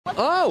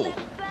Oh!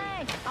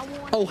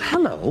 Oh,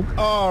 hello.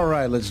 All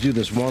right, let's do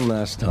this one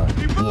last time.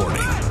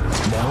 Warning.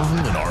 Marvel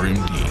and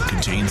RMD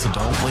contains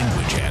adult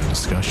language and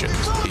discussions.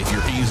 If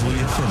you're easily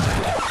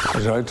offended,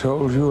 As I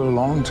told you a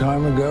long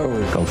time ago,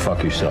 Go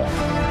fuck yourself.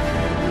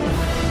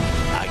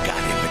 I got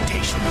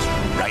invitations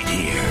right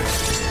here.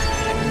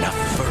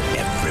 Enough for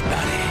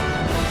everybody.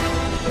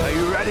 are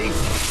you ready?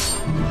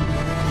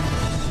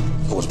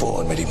 I was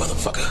born ready,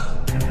 motherfucker.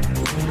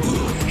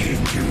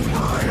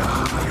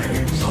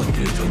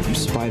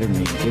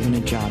 Spider-Man, given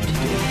a job to do.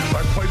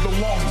 I played the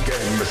long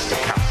game, Mr.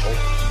 Castle.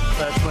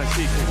 That's my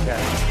secret,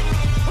 Cat.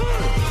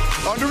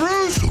 On the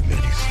roof! So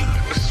many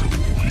slugs, so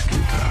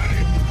little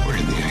time. We're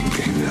in the end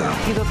game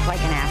now. You look like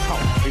an asshole.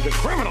 He's a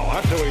criminal,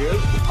 that's who he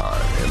is.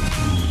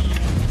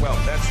 RMD. Well,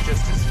 that's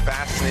just as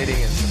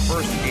fascinating as the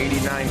first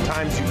 89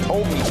 times you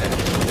told me that.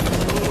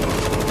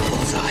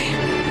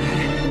 Bullseye.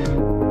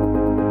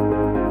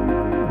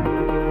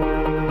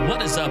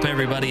 What is up,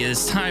 everybody?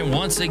 It's time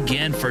once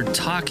again for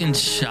Talkin'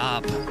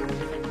 Shop,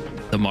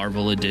 the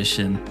Marvel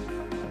edition.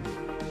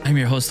 I'm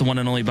your host, the one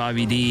and only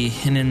Bobby D,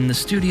 and in the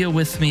studio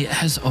with me,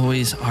 as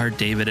always, are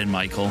David and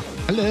Michael.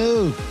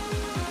 Hello.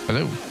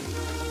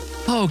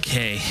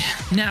 Okay,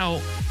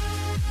 now,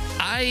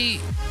 I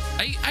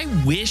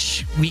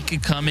wish we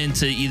could come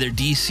into either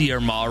DC or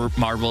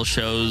Marvel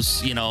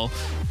shows, you know,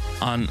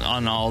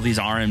 on all these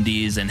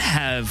RMDs and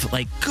have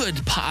like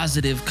good,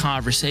 positive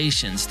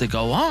conversations to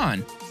go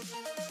on.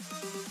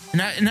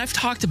 And I've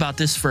talked about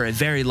this for a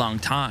very long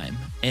time,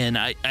 and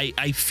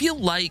I feel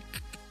like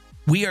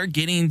we are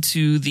getting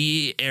to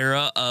the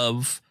era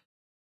of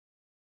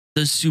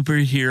the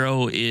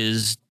superhero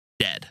is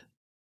dead.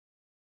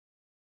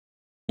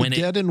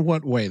 Dead in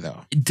what way,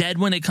 though? Dead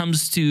when it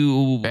comes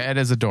to... Dead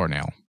as a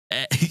doornail.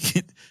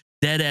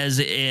 Dead as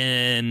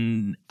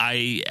in,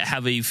 I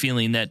have a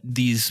feeling that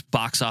these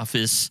box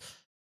office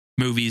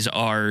movies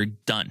are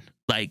done.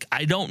 Like,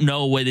 I don't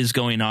know what is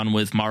going on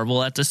with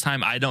Marvel at this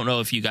time. I don't know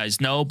if you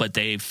guys know, but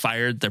they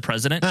fired the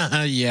president.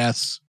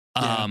 Yes.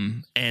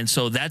 And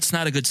so that's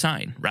not a good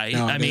sign, right?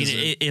 No, I mean,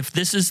 if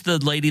this is the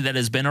lady that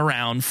has been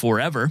around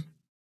forever,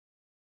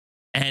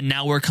 and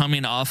now we're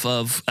coming off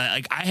of,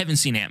 like, I haven't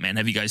seen Ant-Man.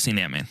 Have you guys seen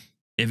Ant-Man?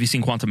 Have you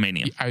seen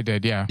Quantumania? I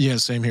did, yeah. Yeah,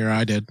 same here.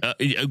 I did.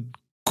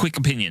 Quick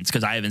opinions,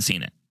 because I haven't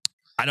seen it.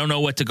 I don't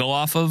know what to go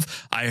off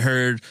of. I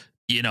heard,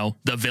 you know,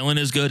 the villain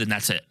is good, and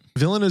that's it.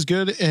 Villain is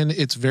good, and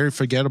it's very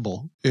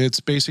forgettable. It's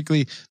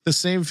basically the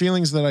same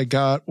feelings that I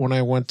got when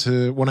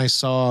I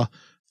saw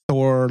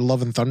Thor: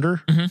 Love and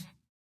Thunder,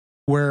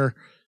 where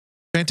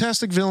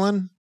fantastic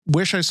villain.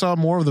 Wish I saw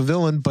more of the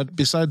villain, but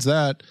besides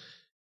that,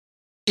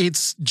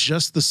 it's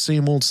just the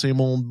same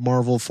old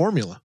Marvel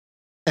formula.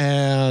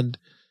 And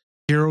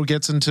hero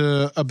gets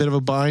into a bit of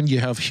a bind. You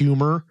have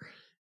humor,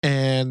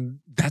 and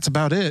that's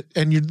about it.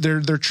 And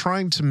they're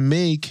trying to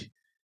make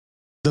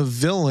the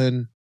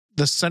villain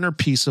the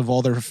centerpiece of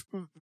all their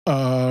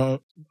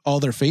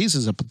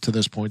phases up to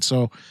this point.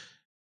 So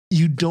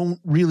you don't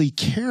really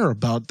care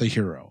about the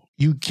hero.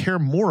 You care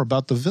more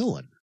about the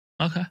villain.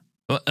 Okay.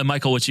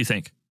 Michael, what you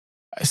think?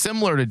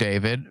 Similar to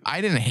David,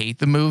 I didn't hate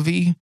the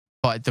movie,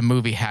 but the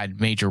movie had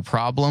major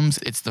problems.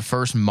 It's the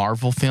first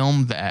Marvel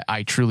film that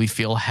I truly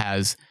feel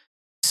has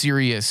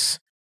serious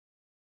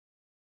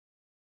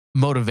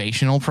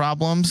motivational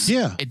problems.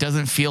 Yeah. It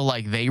doesn't feel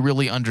like they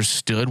really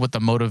understood what the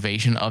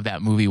motivation of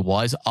that movie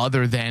was,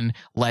 other than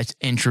let's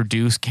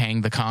introduce Kang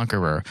the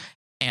Conqueror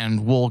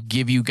and we'll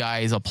give you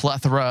guys a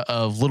plethora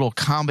of little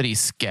comedy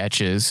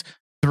sketches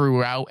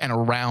throughout and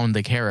around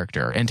the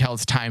character until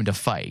it's time to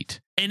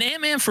fight. And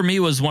Ant-Man for me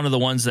was one of the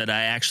ones that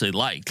I actually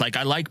liked. Like,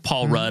 I like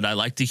Paul Rudd. I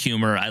like the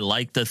humor. I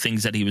like the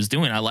things that he was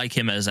doing. I like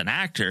him as an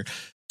actor.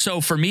 So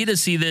for me to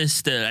see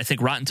this, I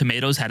think Rotten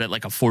Tomatoes had it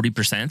like a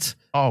 40%.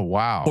 Oh,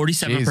 wow.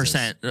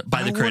 47%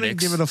 by the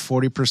critics. Give it a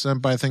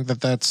 40%, but I think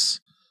that's...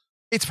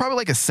 It's probably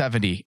like a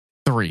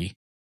 73.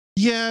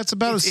 Yeah, it's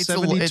about a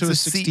 70 to a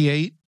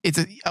 68.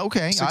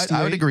 Okay, 68.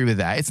 I would agree with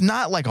that. It's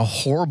not like a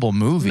horrible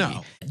movie.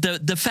 No.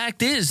 The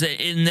fact is,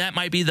 and that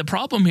might be the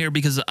problem here,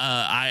 because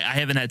I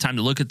haven't had time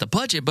to look at the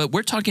budget, but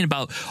we're talking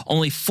about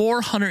only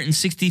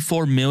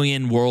 $464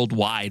 million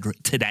worldwide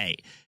today.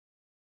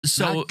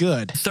 So not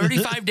good.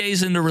 35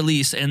 days into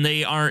release, and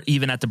they aren't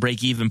even at the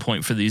break-even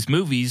point for these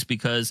movies,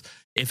 because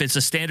if it's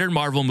a standard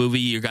Marvel movie,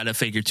 you got to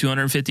figure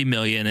 $250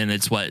 million, and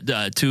it's what,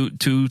 two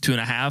and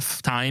a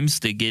half times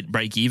to get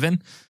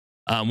break-even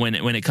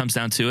when it comes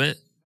down to it.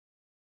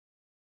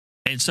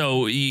 And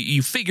so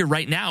you figure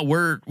right now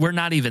we're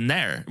not even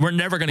there. We're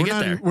never going to get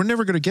there. We're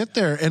never going to get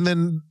there. And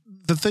then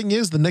the thing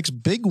is, the next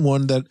big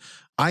one that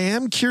I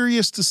am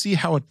curious to see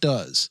how it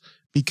does,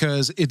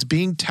 because it's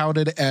being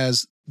touted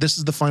as this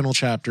is the final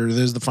chapter.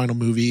 This is the final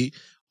movie.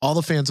 All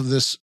the fans of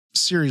this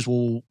series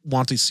will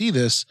want to see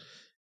this.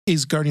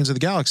 Is Guardians of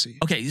the Galaxy.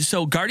 Okay,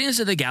 so Guardians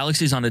of the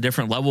Galaxy is on a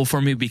different level for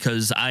me,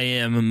 because I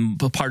am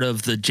a part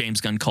of the James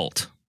Gunn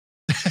cult.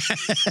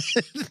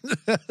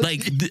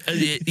 Like,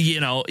 you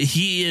know,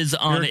 he is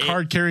on a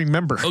card-carrying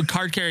member.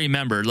 Card-carrying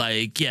member.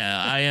 Like,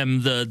 yeah, I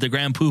am the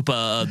grand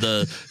poopa of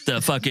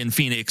the fucking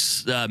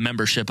Phoenix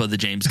membership of the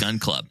James Gunn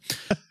Club.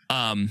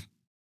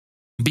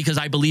 Because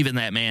I believe in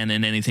that man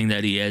and anything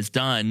that he has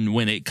done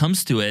when it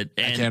comes to it.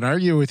 And, I can't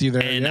argue with you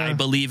there. And I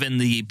believe in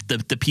the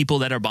people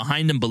that are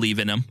behind him believe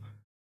in him.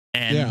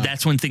 And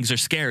that's when things are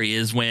scary,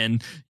 is when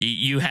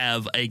you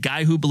have a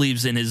guy who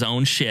believes in his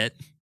own shit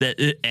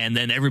and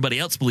then everybody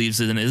else believes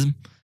in his.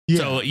 Yeah.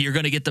 So you're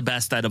going to get the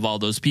best out of all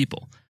those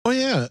people. Oh,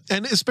 yeah.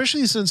 And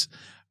especially since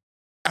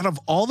out of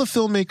all the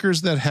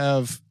filmmakers that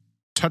have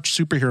touched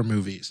superhero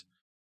movies,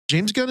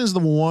 James Gunn is the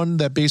one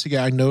that basically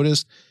I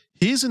noticed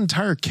his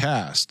entire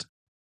cast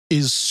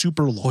is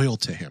super loyal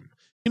to him.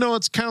 You know,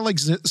 it's kind of like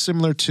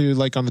similar to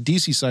like on the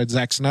DC side,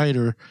 Zack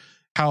Snyder,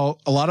 how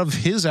a lot of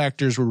his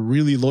actors were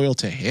really loyal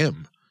to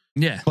him.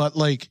 Yeah. But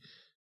like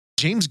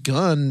James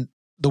Gunn,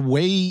 the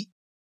way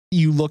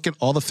you look at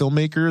all the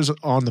filmmakers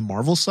on the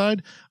Marvel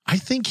side, I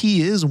think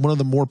he is one of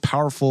the more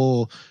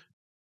powerful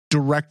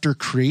director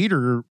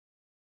creator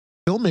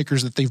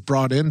filmmakers that they've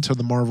brought into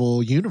the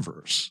Marvel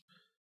universe.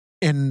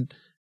 And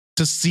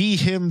to see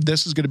him,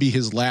 this is going to be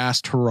his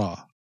last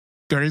hurrah.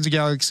 Guardians of the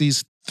Galaxy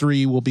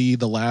 3 will be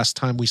the last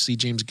time we see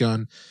James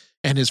Gunn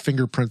and his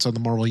fingerprints on the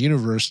Marvel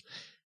universe.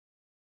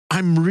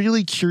 I'm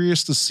really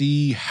curious to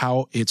see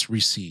how it's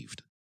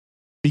received,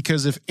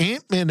 because if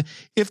Ant-Man,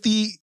 if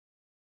the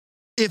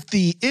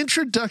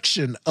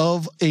introduction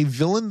of a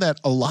villain that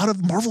a lot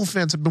of Marvel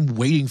fans have been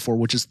waiting for,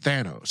 which is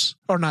Thanos,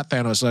 or not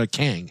Thanos,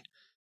 Kang,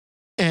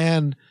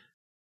 and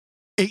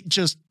it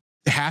just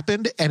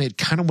happened and it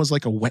kind of was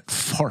like a wet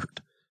fart.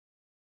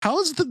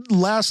 How's the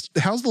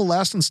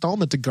last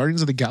installment to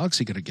Guardians of the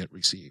Galaxy going to get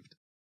received?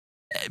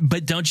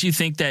 But don't you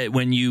think that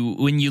when you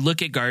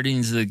look at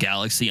Guardians of the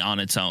Galaxy on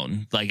its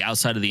own, like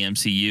outside of the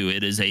MCU,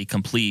 it is a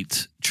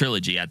complete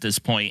trilogy at this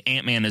point?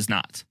 Ant-Man is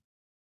not.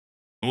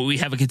 We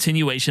have a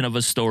continuation of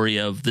a story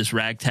of this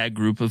ragtag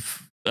group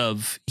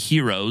of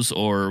heroes,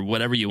 or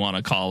whatever you want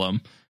to call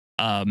them.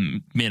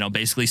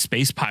 Basically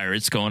space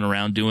pirates going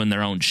around doing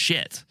their own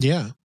shit.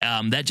 Yeah.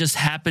 That just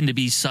happened to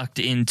be sucked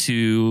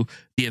into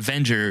the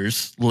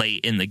Avengers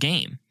late in the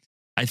game.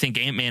 I think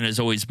Ant-Man has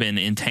always been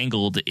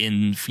entangled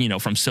in,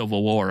 from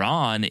Civil War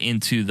on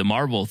into the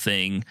Marvel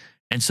thing.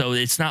 And so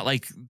it's not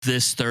like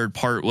this third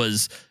part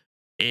was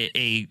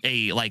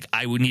a like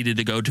I would needed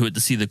to go to it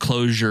to see the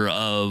closure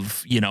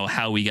of,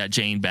 how we got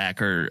Jane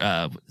back, or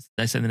did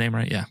I say the name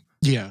right? Yeah.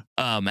 Yeah.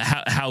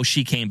 How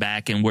she came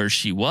back and where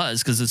she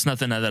was, because it's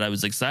nothing that I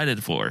was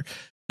excited for.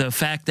 The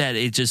fact that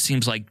it just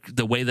seems like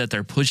the way that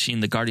they're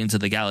pushing the Guardians of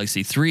the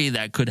Galaxy 3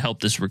 that could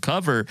help this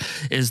recover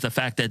is the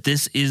fact that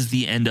this is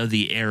the end of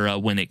the era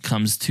when it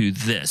comes to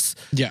this.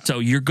 Yeah. So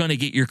you're going to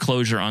get your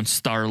closure on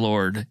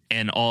Star-Lord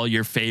and all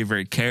your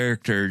favorite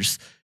characters.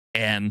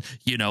 And,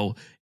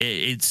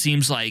 it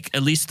seems like,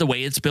 at least the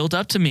way it's built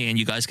up to me, and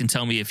you guys can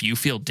tell me if you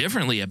feel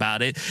differently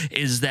about it,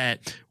 is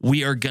that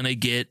we are going to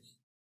get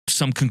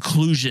some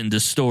conclusion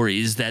to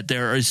stories, that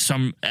there is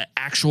some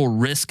actual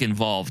risk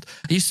involved.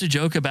 I used to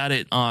joke about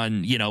it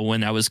on,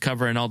 when I was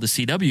covering all the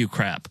CW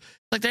crap.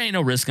 Like, there ain't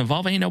no risk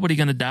involved. Ain't nobody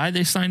going to die.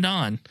 They signed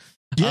on.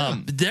 Yeah.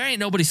 There ain't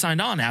nobody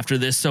signed on after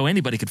this, so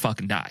anybody could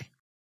fucking die.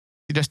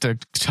 Just to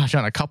touch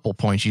on a couple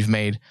points you've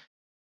made,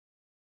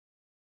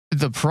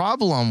 the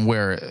problem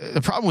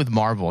with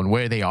Marvel and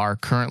where they are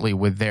currently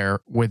with their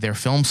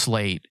film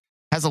slate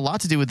has a lot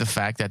to do with the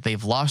fact that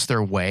they've lost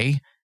their way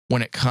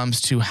when it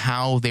comes to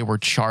how they were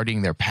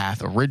charting their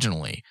path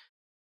originally.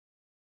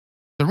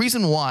 The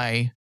reason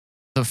why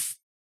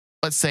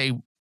let's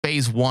say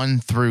phase 1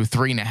 through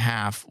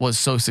 3.5 was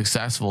so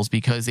successful is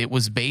because it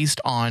was based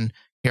on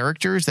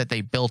characters that they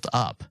built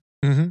up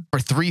for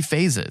 3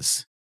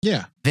 phases.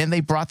 Yeah. Then they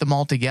brought them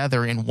all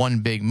together in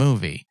one big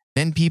movie.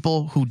 Then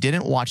people who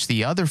didn't watch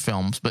the other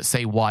films, but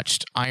say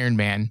watched Iron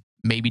Man,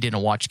 maybe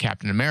didn't watch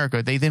Captain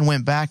America, they then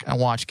went back and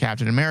watched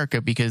Captain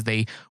America because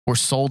they were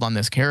sold on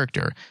this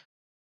character.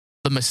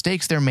 The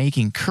mistakes they're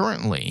making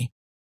currently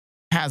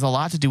has a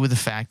lot to do with the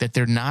fact that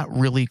they're not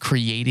really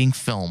creating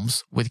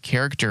films with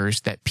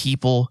characters that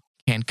people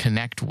can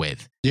connect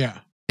with. Yeah.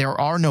 There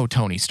are no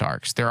Tony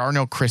Starks. There are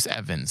no Chris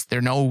Evans. There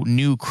are no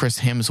new Chris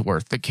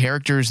Hemsworth. The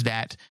characters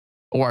that,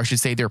 or I should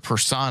say their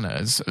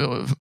personas,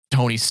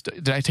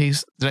 did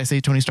I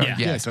say Tony Stark? Yeah.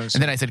 Yes. Yeah,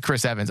 And then I said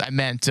Chris Evans. I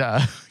meant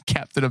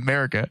Captain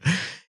America.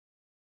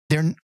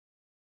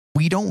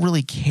 We don't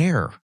really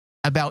care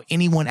about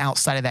anyone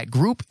outside of that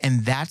group,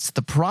 and that's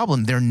the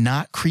problem. They're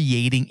not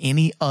creating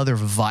any other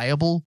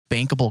viable,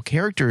 bankable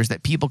characters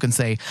that people can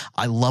say,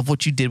 I love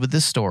what you did with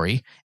this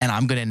story, and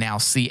I'm going to now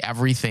see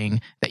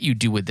everything that you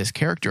do with this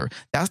character.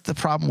 That's the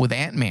problem with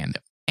Ant-Man.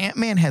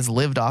 Ant-Man has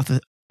lived off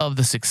of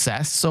the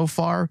success so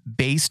far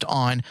based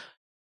on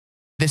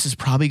this is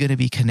probably going to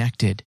be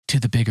connected to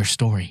the bigger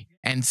story.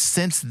 And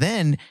since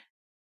then,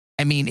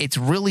 it's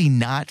really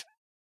not,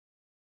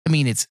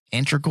 it's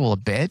integral a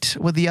bit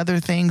with the other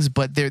things,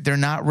 but they're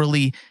not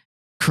really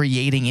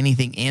creating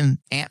anything in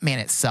Ant-Man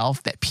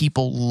itself that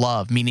people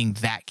love, meaning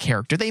that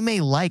character. They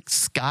may like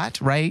Scott,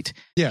 right?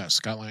 Yeah,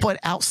 Scott Lang. But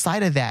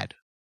outside of that,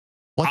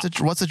 what's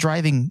a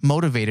driving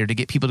motivator to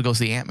get people to go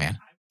see Ant-Man?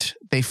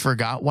 They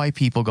forgot why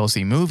people go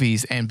see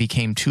movies and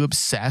became too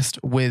obsessed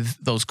with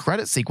those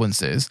credit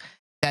sequences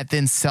that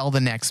then sell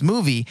the next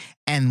movie.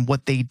 And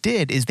what they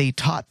did is they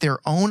taught their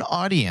own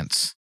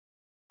audience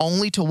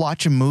only to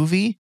watch a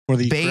movie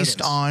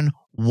based on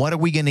what are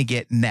we going to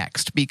get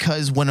next?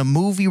 Because when a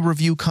movie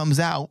review comes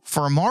out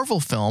for a Marvel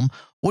film,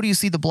 what do you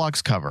see the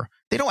blogs cover?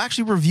 They don't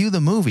actually review the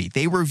movie.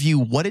 They review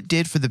what it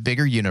did for the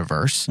bigger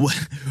universe.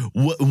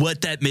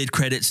 What that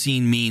mid-credit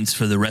scene means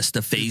for the rest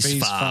of Phase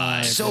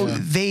 5. So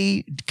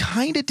they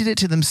kind of did it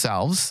to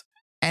themselves.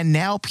 And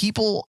now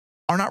people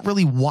are not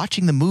really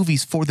watching the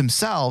movies for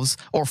themselves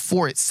or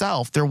for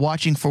itself. They're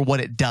watching for what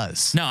it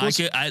does. No,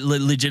 I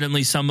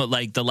legitimately, some of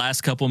like the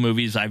last couple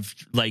movies I've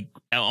like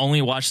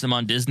only watched them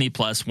on Disney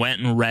Plus, went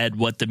and read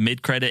what the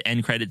mid-credit,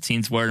 end-credit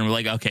scenes were, and we're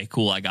like, okay,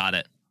 cool, I got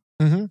it.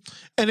 Mm-hmm.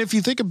 And if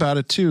you think about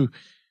it too,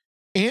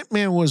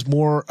 Ant-Man was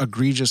more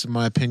egregious in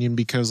my opinion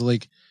because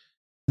like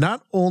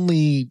not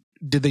only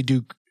did they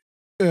do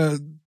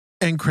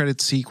end credit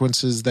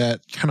sequences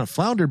that kind of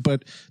floundered,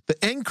 but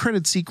the end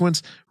credit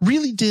sequence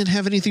really didn't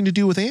have anything to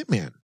do with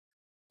Ant-Man.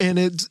 And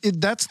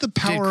that's the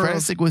power. Did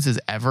credit sequences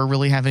ever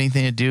really have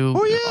anything to do?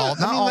 Oh yeah,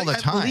 not all the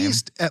time.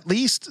 At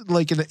least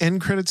like an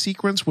end credit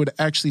sequence would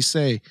actually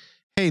say,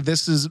 hey,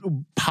 this is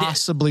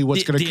possibly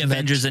what's going to connect. The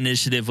Avengers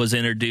Initiative was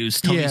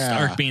introduced. Tony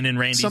Stark being in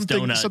Randy's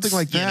Donuts. Something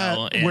like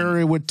that, where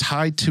it would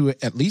tie to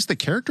it. At least the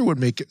character would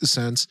make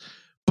sense.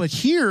 But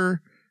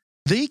here,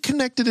 they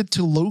connected it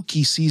to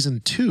Loki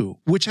season 2,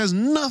 which has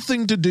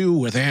nothing to do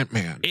with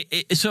Ant-Man.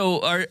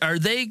 So are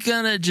they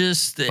going to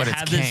just but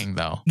have it's Kang,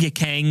 though. Yeah,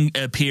 Kang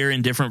appear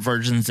in different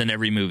versions in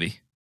every movie?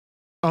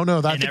 Oh, no.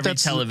 I think every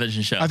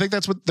television show. I think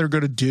that's what they're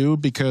going to do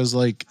because,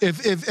 like,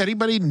 if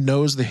anybody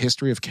knows the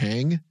history of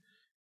Kang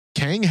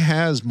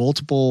has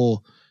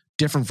multiple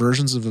different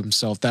versions of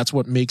himself. That's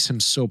what makes him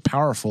so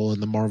powerful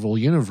in the Marvel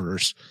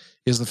universe,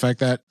 is the fact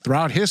that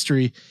throughout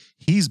history,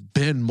 he's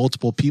been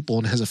multiple people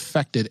and has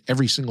affected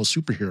every single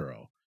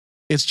superhero.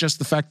 It's just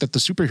the fact that the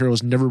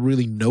superheroes never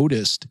really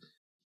noticed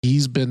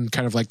he's been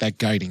kind of like that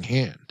guiding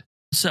hand.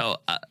 So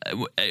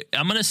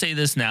I'm going to say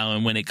this now,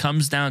 and when it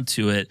comes down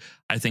to it,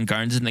 I think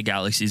Guardians of the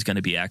Galaxy is going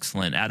to be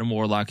excellent. Adam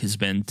Warlock has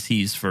been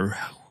teased for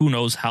who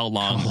knows how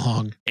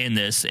long in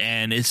this,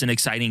 and it's an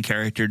exciting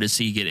character to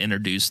see get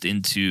introduced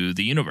into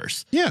the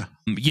universe. Yeah.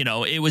 You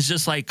know, it was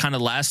just like kind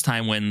of last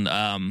time when,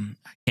 I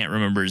can't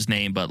remember his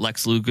name, but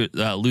Lex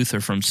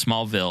Luthor from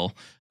Smallville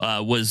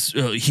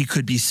he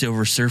could be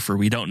Silver Surfer.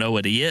 We don't know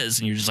what he is.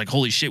 And you're just like,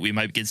 holy shit, we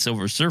might get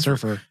Silver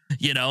Surfer.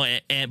 You know,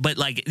 but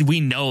like we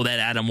know that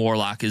Adam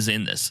Warlock is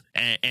in this,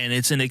 and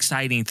it's an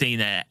exciting thing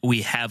that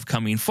we have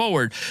coming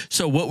forward.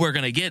 So what we're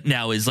going to get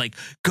now is like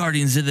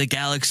Guardians of the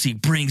Galaxy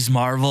brings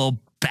Marvel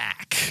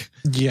back.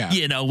 Yeah.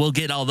 You know, we'll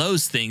get all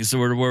those things.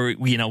 We're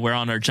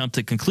on our jump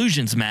to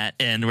conclusions, Matt,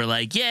 and we're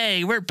like,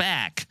 yay, we're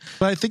back.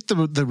 But I think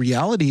the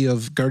reality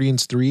of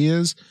Guardians 3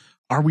 is,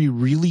 are we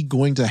really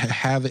going to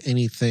have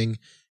anything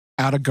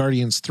out of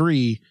Guardians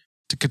 3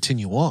 to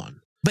continue on?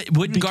 But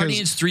wouldn't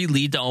Guardians 3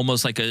 lead to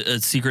almost like a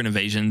Secret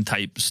Invasion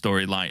type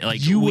storyline?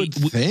 Like you would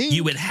think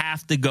you would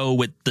have to go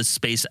with the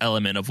space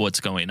element of what's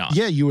going on.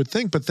 Yeah, you would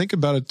think, but think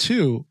about it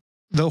too.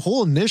 The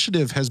whole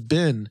initiative has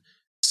been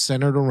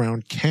centered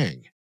around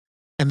Kang.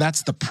 And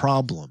that's the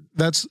problem.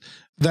 That's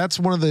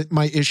one of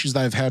my issues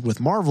that I've had with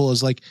Marvel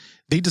is like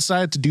they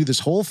decided to do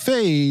this whole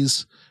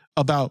phase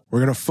about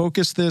we're going to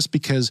focus this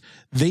because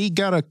they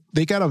got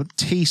a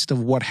taste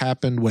of what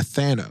happened with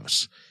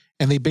Thanos.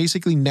 And they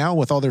basically now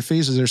with all their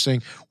phases, they're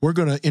saying we're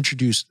going to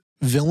introduce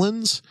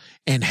villains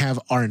and have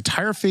our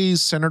entire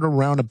phase centered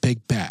around a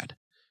big bad.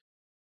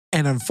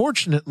 And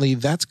unfortunately,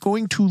 that's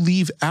going to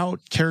leave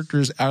out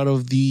characters out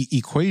of the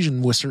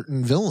equation with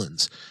certain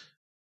villains.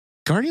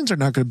 Guardians are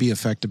not going to be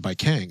affected by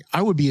Kang.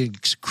 I would be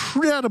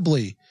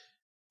incredibly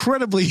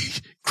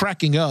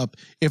cracking up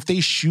if they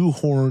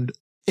shoehorned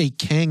a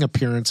Kang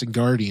appearance in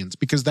Guardians,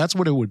 because that's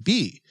what it would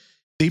be.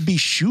 They'd be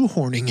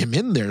shoehorning him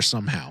in there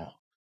somehow.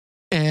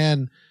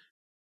 And,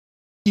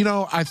 you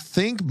know, I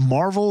think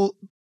Marvel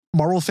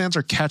fans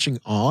are catching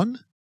on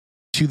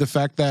to the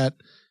fact that,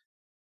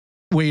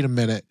 wait a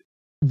minute,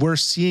 we're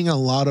seeing a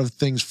lot of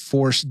things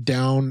forced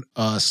down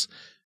us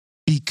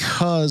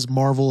because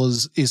Marvel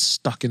is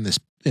stuck in this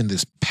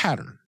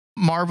pattern.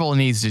 Marvel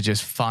needs to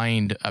just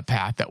find a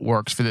path that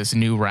works for this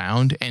new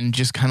round and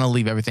just kind of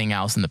leave everything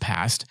else in the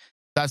past.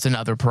 That's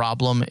another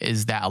problem,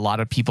 is that a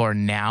lot of people are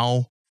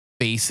now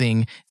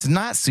facing, it's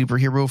not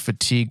superhero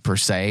fatigue per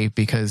se,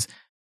 because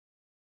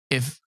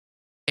if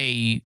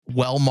a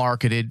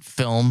well-marketed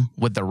film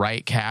with the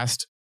right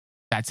cast,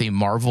 that's a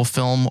Marvel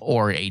film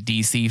or a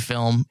DC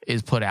film,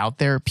 is put out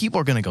there, people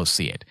are going to go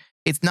see it.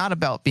 It's not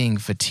about being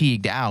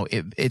fatigued out.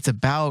 It's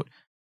about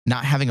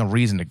not having a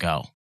reason to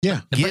go.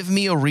 Yeah. Give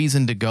me a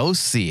reason to go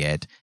see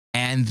it,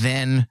 and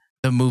then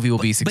the movie will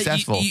be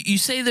successful. But you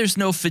say there's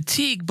no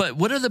fatigue, but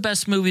what are the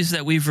best movies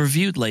that we've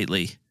reviewed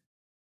lately?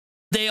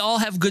 They all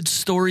have good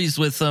stories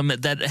with them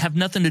that have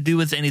nothing to do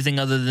with anything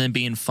other than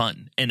being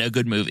fun and a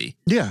good movie.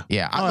 Yeah.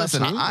 Yeah.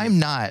 Listen, I'm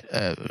not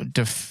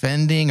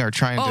defending or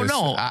trying to.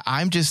 No.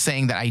 I'm just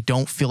saying that I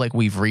don't feel like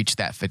we've reached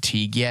that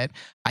fatigue yet.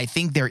 I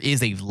think there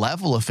is a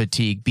level of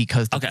fatigue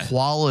because the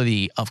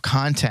quality of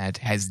content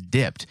has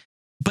dipped.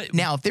 But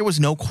now, if there was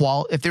no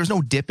if there's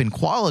no dip in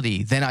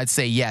quality, then I'd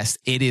say yes,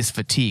 it is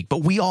fatigue. But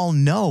we all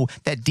know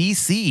that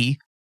DC,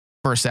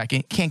 for a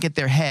second, can't get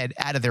their head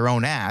out of their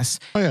own ass,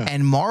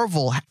 and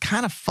Marvel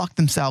kind of fucked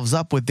themselves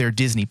up with their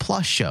Disney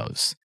Plus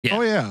shows. Yeah.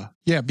 Oh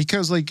yeah,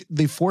 because like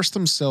they forced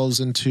themselves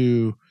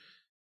into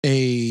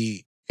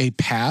a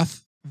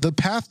path. The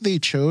path they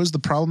chose. The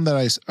problem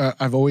that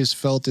I've always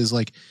felt is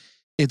like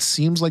it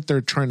seems like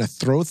they're trying to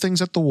throw things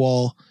at the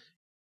wall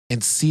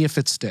and see if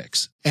it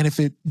sticks. And if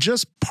it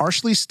just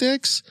partially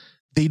sticks,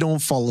 they don't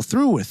follow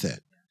through with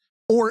it.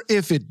 Or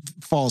if it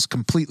falls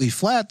completely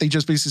flat, they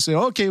just basically say,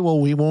 okay,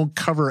 well, we won't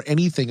cover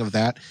anything of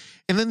that.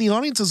 And then the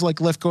audience is like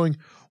left going,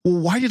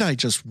 well, why did I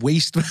just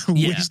waste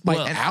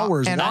my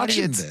hours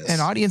watching this? And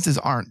audiences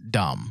aren't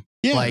dumb.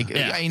 Yeah.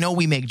 I know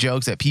we make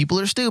jokes that people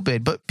are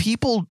stupid, but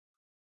people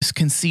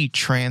can see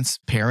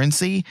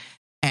transparency.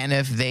 And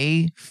if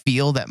they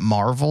feel that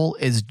Marvel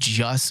is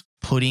just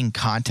putting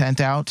content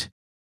out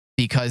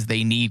because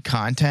they need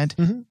content,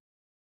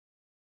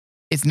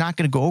 it's not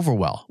going to go over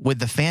well with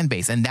the fan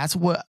base. And that's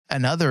what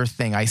another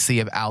thing I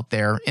see out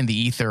there in the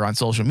ether on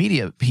social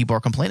media, people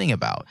are complaining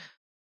about.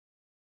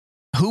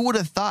 Who would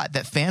have thought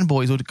that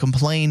fanboys would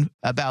complain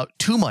about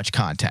too much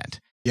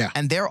content? Yeah.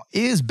 And there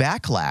is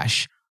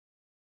backlash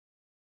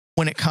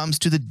when it comes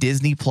to the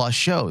Disney Plus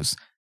shows.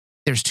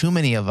 There's too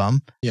many of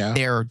them. Yeah.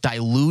 They're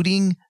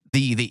diluting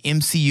the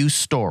MCU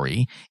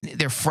story.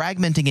 They're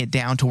fragmenting it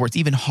down to where it's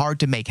even hard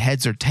to make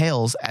heads or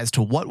tails as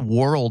to what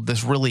world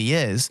this really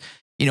is.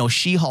 You know,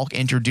 She-Hulk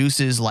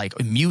introduces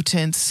like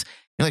mutants.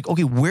 You're like,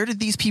 okay, where did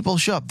these people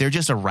show up? They're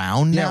just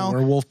around now.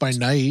 Werewolf by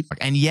Night.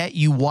 And yet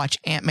you watch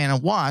Ant-Man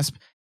and Wasp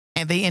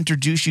and they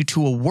introduce you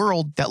to a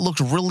world that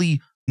looks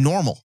really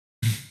normal.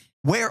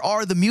 Where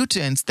are the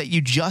mutants that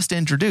you just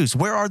introduced?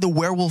 Where are the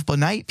Werewolf by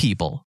Night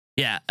people?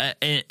 Yeah,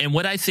 and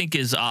what I think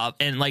is,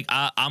 and like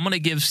I'm going to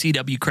give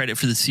CW credit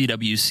for the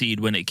CW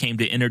seed when it came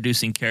to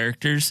introducing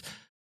characters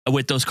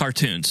with those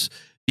cartoons,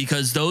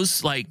 because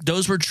those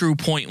were true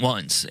point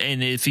ones.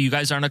 And if you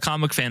guys aren't a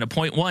comic fan, a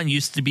point one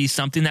used to be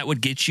something that would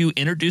get you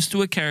introduced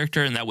to a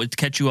character and that would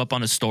catch you up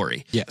on a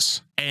story.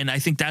 Yes. And I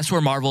think that's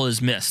where Marvel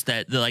is missed.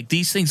 That like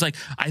these things, like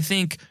I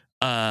think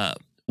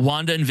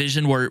Wanda and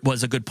Vision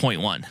was a good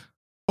point one.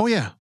 Oh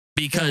yeah,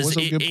 because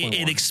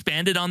it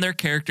expanded on their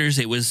characters.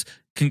 It was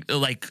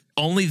like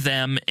only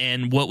them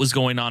and what was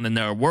going on in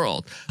their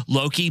world.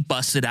 Loki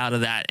busted out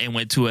of that and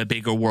went to a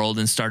bigger world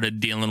and started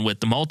dealing with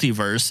the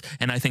multiverse.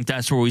 And I think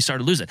that's where we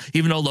started losing,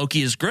 even though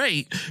Loki is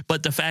great.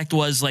 But the fact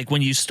was, like,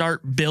 when you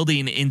start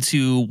building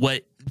into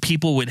what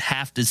people would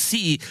have to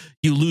see,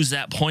 you lose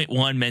that point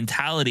one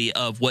mentality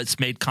of what's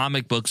made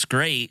comic books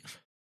great,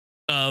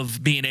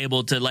 of being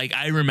able to, like,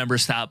 I remember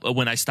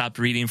when I stopped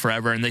reading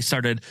forever and they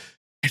started,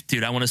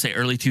 dude, I want to say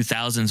early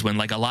 2000s, when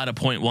like a lot of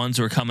point ones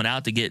were coming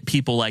out to get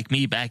people like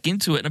me back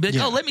into it. And I'd be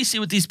like, oh, let me see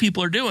what these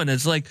people are doing.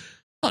 It's like,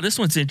 oh, this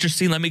one's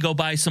interesting. Let me go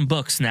buy some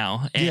books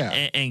now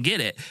and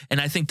get it. And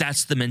I think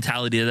that's the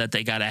mentality that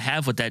they got to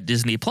have with that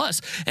Disney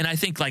Plus. And I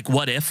think like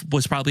What If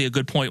was probably a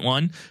good point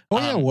one. Oh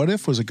yeah. What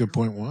If was a good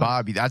point one.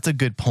 Bobby, that's a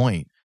good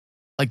point.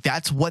 Like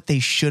that's what they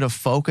should have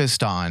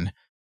focused on.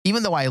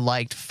 Even though I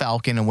liked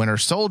Falcon and Winter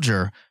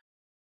Soldier,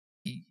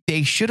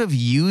 they should have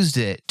used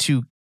it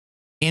to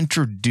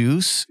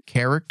introduce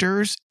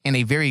characters in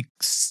a very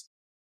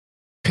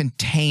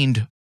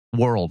contained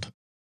world.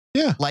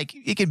 Yeah. Like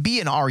it could be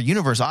in our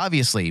universe,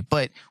 obviously,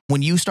 but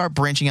when you start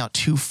branching out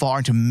too far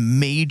into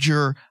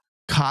major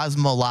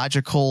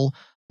cosmological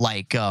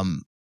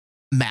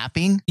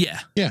mapping,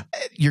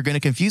 you're going to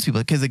confuse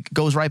people, because it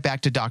goes right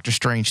back to Doctor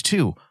Strange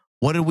 2.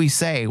 What did we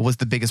say was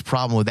the biggest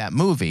problem with that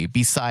movie,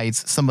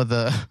 besides some of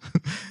the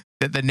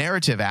the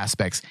narrative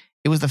aspects?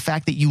 It was the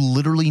fact that you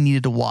literally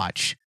needed to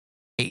watch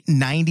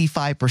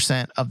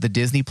 95% of the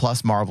Disney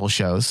Plus Marvel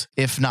shows,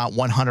 if not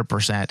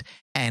 100%,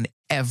 and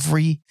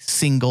every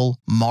single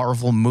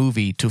Marvel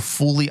movie to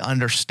fully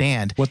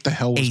understand what the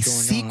hell was a going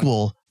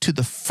sequel to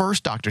the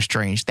first Doctor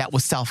Strange that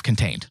was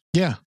self-contained.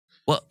 Yeah.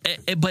 Well,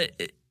 but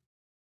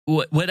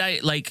what I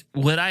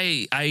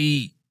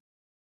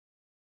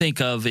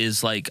think of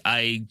is, like,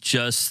 I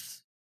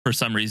just, for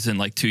some reason,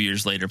 like 2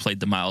 years later, played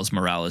the Miles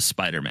Morales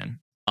Spider-Man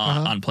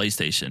on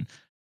PlayStation.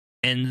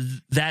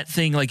 And that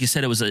thing, like you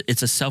said,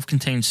 it's a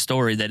self-contained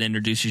story that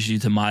introduces you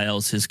to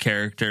Miles, his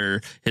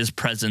character, his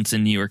presence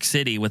in New York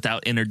City,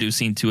 without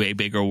introducing to a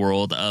bigger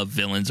world of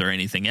villains or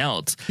anything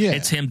else. Yeah.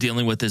 It's him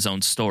dealing with his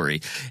own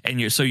story. And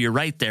you're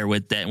right there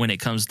with that when it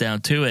comes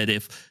down to it.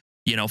 If,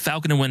 you know,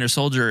 Falcon and Winter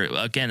Soldier,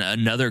 again,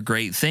 another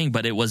great thing,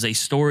 but it was a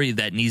story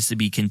that needs to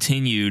be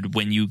continued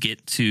when you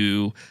get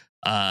to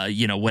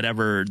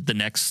whatever the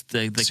next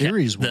the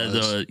series was.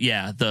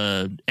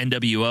 The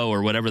NWO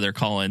or whatever they're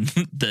calling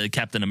the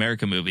Captain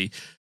America movie.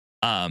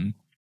 You're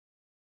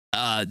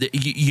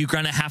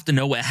gonna have to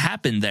know what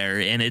happened there,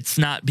 and it's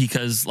not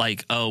because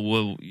like, oh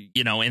well,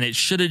 you know, and it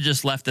should have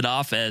just left it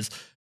off as,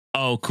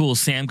 oh cool,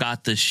 Sam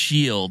got the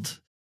shield,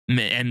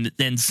 and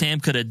then Sam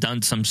could have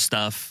done some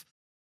stuff,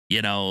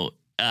 you know,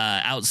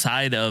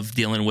 outside of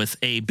dealing with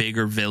a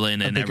bigger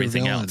villain and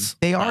everything else.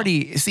 They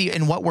already see,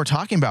 and what we're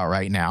talking about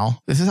right now,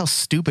 this is how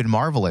stupid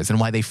Marvel is and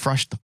why they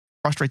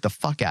frustrate the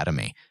fuck out of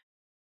me.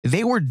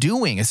 They were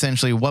doing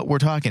essentially what we're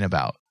talking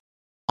about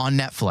on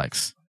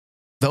Netflix.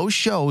 Those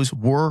shows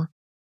were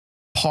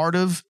part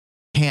of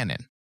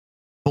canon.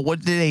 But what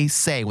did they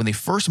say when they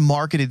first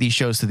marketed these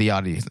shows to the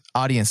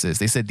audiences?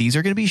 They said these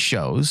are going to be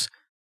shows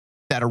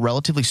that are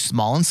relatively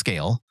small in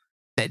scale,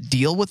 that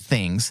deal with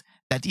things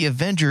that the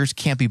Avengers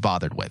can't be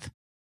bothered with.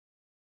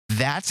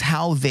 That's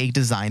how they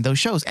designed those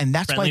shows. And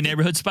that's Friendly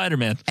Neighborhood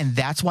Spider-Man. And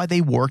that's why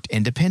they worked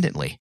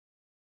independently.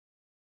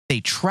 They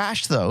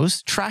trashed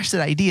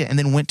that idea, and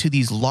then went to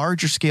these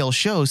larger scale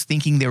shows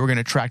thinking they were going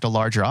to attract a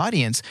larger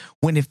audience,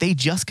 when if they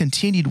just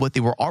continued what they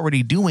were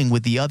already doing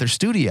with the other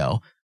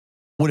studio,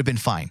 would have been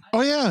fine.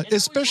 Oh yeah,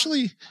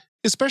 especially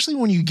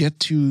when you get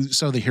to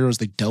some of the heroes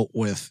they dealt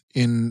with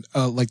in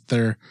like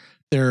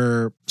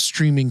their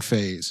streaming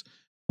phase.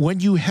 When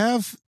you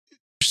have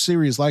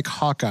series like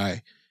Hawkeye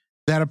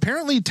that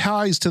apparently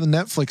ties to the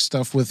Netflix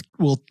stuff with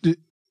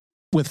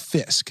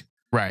Fisk,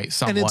 right?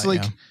 Somewhat, and it's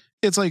like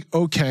it's like,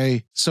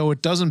 okay, so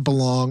it doesn't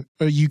belong.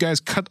 You guys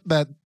cut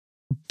that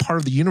part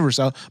of the universe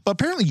out, but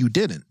apparently you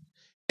didn't.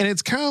 And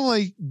it's kind of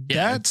like,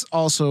 that's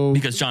also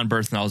because John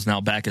Bernthal's is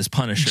now back as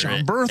Punisher.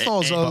 John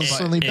Bernthal's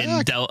suddenly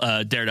back.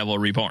 Daredevil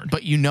Reborn.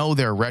 But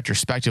they're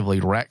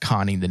retrospectively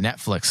retconning the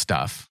Netflix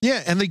stuff.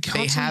 Yeah, and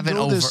they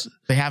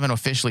haven't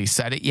officially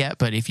said it yet.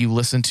 But if you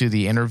listen to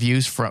the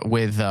interviews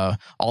with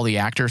all the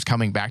actors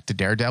coming back to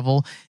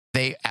Daredevil,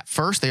 at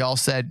first they all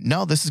said,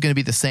 no, this is going to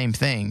be the same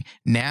thing.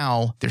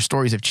 Now their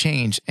stories have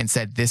changed and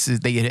said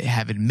they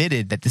have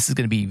admitted that this is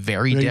going to be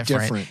very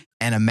different.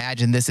 And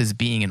imagine this as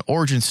being an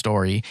origin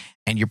story,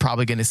 and you're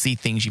probably going to see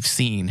things you've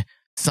seen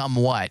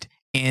somewhat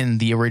in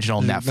the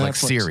original Netflix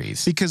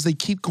series. Because they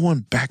keep going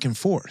back and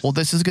forth. Well,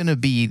 this is going to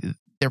be,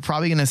 they're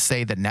probably going to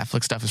say that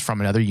Netflix stuff is from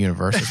another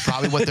universe. It's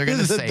probably what they're going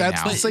to say now.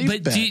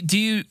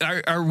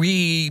 But are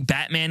we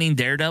Batmaning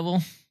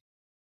Daredevil?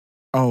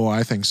 Oh,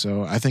 I think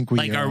so. I think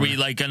we are we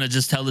going to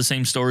just tell the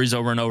same stories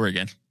over and over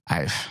again?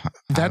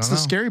 That's the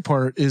scary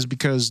part, is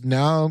because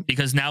now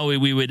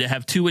we would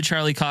have 2 with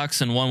Charlie Cox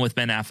and 1 with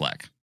Ben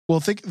Affleck. Well,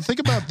 think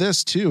about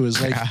this too,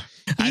 is like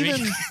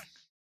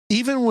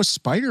even with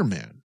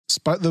Spider-Man,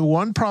 the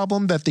one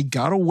problem that they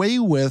got away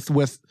with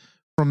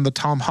from the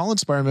Tom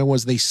Holland Spider-Man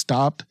was they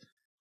stopped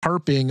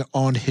harping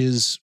on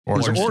his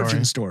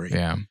origin story.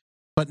 Yeah.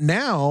 But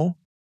now,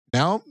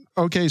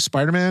 okay,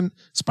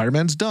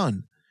 Spider-Man's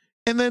done.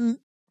 And then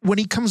when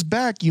he comes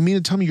back, you mean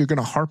to tell me you're going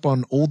to harp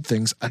on old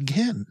things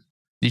again?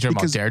 You talking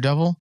about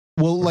Daredevil?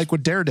 Well, like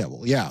with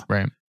Daredevil, yeah.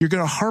 Right. You're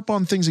going to harp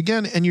on things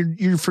again, and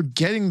you're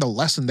forgetting the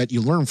lesson that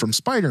you learned from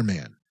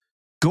Spider-Man.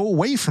 Go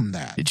away from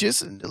that.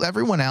 Just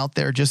everyone out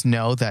there, just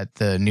know that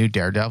the new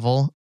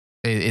Daredevil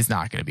is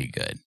not going to be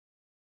good.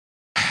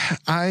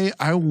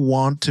 I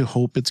want to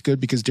hope it's good,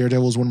 because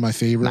Daredevil is one of my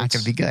favorites. Not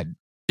going to be good.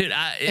 Dude,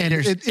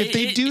 if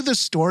they do the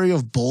story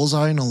of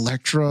Bullseye and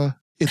Elektra,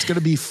 it's going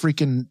to be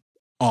freaking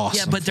awesome.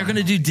 Yeah, but they're going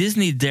to do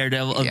Disney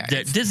Daredevil.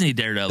 Disney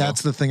Daredevil.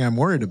 That's the thing I'm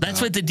worried about.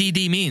 That's what the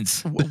DD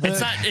means.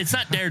 It's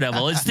not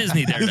Daredevil. It's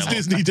Disney Daredevil. It's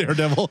Disney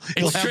Daredevil.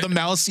 He'll have the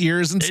mouse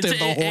ears instead of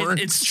the horn.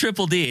 It's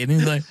Triple D, and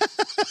he's like,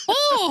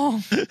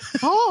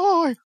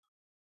 oh.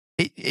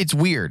 It's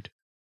weird.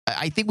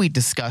 I think we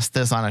discussed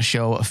this on a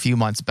show a few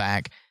months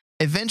back.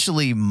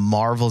 Eventually,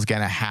 Marvel's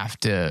going to have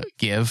to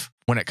give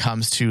when it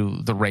comes to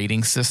the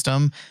rating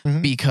system,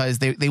 because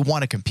they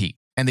want to compete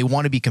and they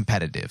want to be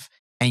competitive.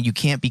 And you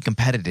can't be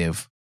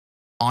competitive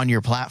on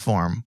your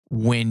platform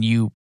when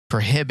you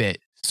prohibit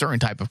certain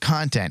type of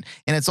content.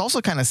 And it's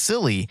also kind of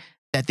silly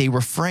that they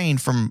refrain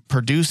from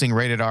producing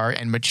rated R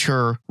and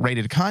mature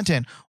rated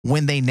content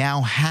when they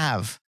now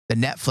have the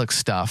Netflix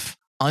stuff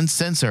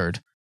uncensored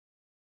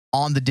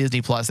on the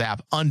Disney Plus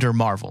app under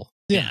Marvel.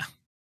 Yeah.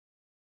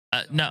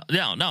 No.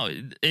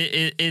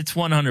 It's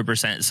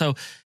 100%. So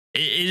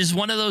it is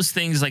one of those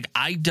things, like,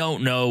 I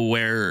don't know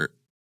where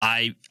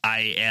I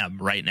am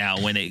right now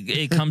when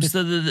it comes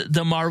to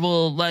the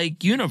Marvel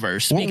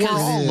universe. We're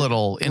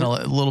all in a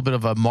little bit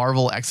of a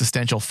Marvel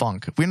existential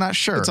funk. We're not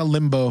sure. It's a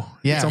limbo.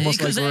 Yeah, it's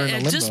almost like we're in a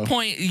limbo. At this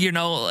point,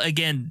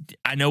 again,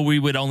 I know we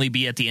would only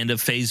be at the end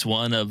of phase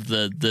 1 of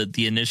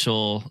the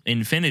initial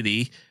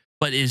Infinity,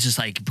 but it's just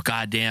like,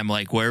 goddamn,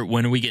 like,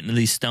 when are we getting to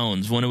these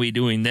stones? When are we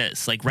doing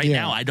this? Like, right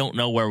now, I don't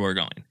know where we're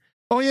going.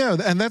 Oh yeah,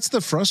 and that's the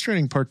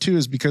frustrating part too,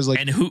 is because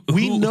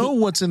we know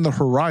what's in the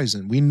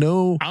horizon. We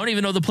know. I don't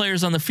even know the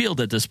players on the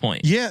field at this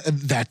point. Yeah,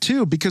 that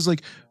too, because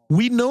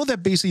we know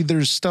that basically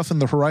there's stuff in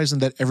the horizon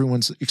that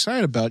everyone's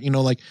excited about.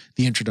 Like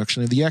the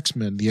introduction of the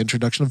X-Men, the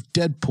introduction of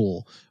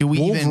Deadpool. Do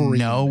we even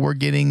know we're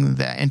getting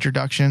that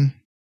introduction?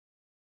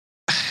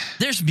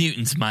 There's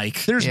mutants,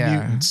 Mike. There's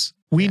mutants.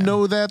 We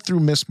know that through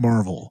Miss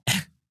Marvel.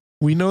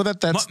 We know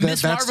that's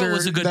Miss Marvel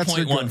was a good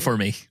point 1 for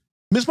me.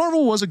 Miss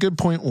Marvel was a good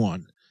point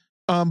 1.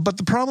 But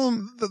the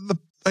problem,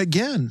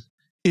 again,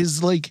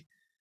 is like,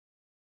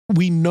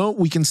 we know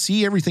we can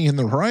see everything in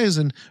the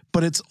horizon,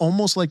 but it's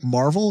almost like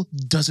Marvel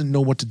doesn't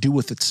know what to do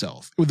with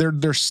itself.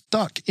 They're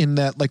stuck in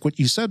that, like what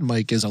you said,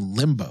 Mike, is a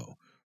limbo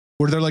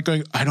where they're like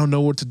going, I don't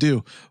know what to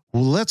do.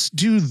 Well, let's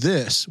do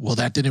this. Well,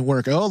 that didn't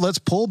work. Oh, let's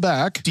pull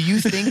back. Do you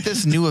think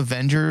this new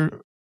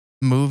Avenger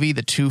movie,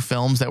 the 2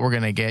 films that we're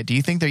going to get, do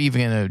you think they're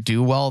even going to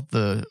do well at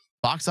the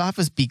box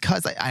office?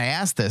 Because I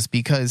asked this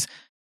because,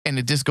 and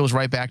it just goes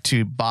right back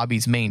to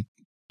Bobby's main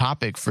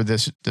topic for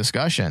this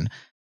discussion.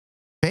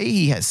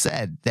 Fahey has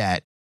said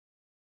that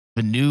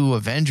the new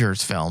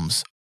Avengers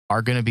films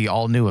are going to be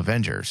all new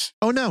Avengers.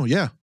 Oh, no.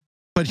 Yeah.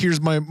 But here's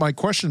my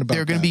question about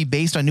They're going to be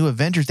based on new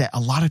Avengers that a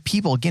lot of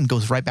people, again,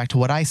 goes right back to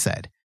what I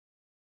said.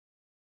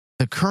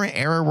 The current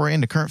era we're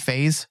in, the current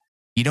phase,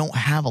 you don't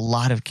have a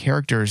lot of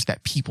characters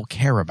that people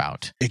care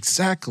about.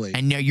 Exactly.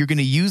 And now you're going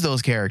to use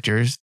those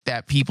characters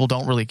that people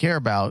don't really care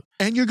about,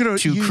 and you're going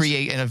to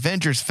create an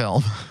Avengers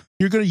film.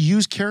 You're going to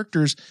use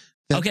characters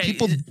that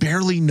people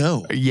barely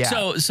know.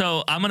 Yeah.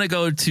 So I'm going to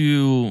go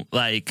to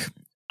like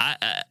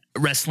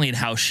wrestling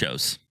house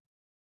shows.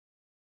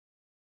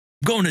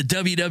 Going to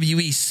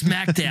WWE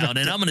SmackDown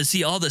and I'm going to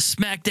see all the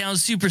SmackDown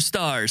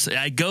superstars.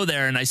 I go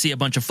there and I see a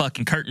bunch of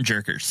fucking curtain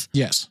jerkers.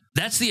 Yes.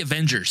 That's the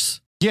Avengers.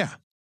 Yeah.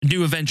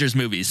 New Avengers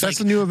movies. That's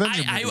the new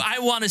Avengers movie. I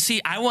want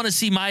to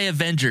see my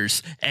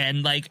Avengers,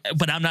 and like,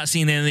 but I'm not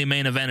seeing any of the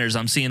main Avengers.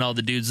 I'm seeing all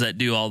the dudes that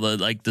do all the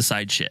like the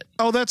side shit.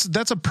 Oh,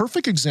 that's a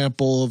perfect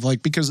example of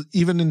like, because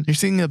even in you're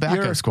seeing the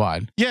backup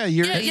squad. Yeah,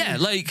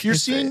 like you're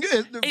seeing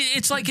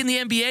it's like in the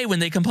NBA when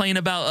they complain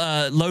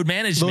about load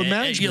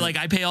management. You're like,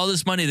 I pay all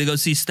this money to go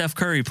see Steph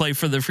Curry play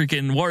for the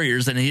freaking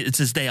Warriors, and it's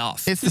his day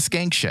off. It's the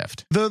skank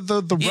shift. The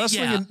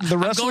wrestling. Yeah. The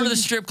wrestling. I'm going to the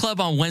strip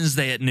club on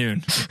Wednesday at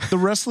noon. The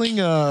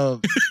wrestling.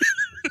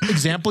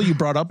 Example you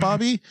brought up,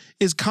 Bobby,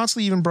 is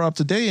constantly even brought up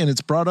today, and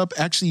it's brought up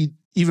actually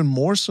even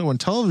more so on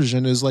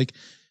television. Is like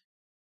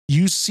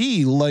you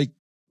see like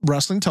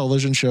wrestling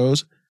television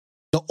shows.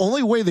 The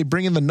only way they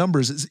bring in the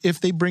numbers is if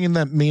they bring in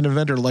that main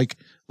eventer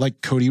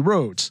like Cody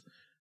Rhodes.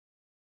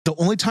 The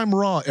only time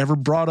Raw ever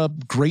brought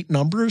up great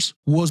numbers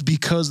was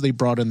because they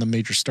brought in the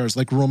major stars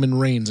like Roman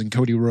Reigns and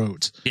Cody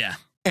Rhodes. Yeah,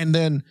 and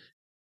then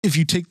if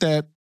you take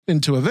that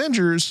into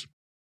Avengers,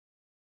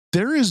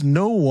 there is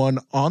no one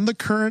on the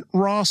current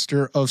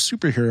roster of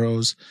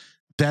superheroes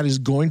that is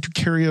going to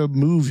carry a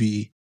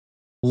movie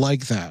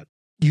like that.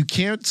 You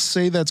can't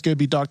say that's going to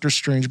be Doctor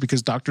Strange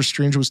because Doctor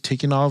Strange was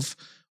taken off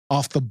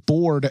the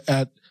board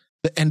at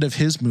the end of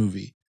his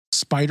movie.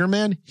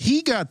 Spider-Man,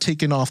 he got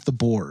taken off the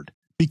board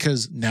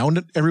because now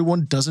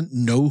everyone doesn't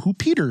know who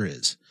Peter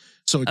is.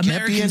 So it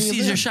can't be any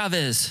Caesar of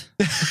them. Chavez.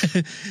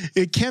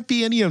 It can't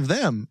be any of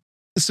them.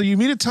 So you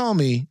mean to tell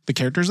me the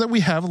characters that we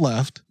have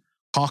left,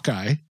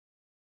 Hawkeye,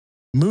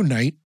 Moon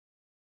Knight,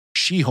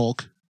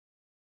 She-Hulk,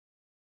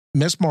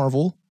 Miss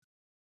Marvel,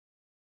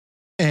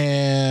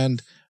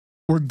 and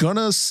we're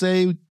gonna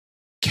say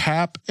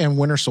Cap and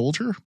Winter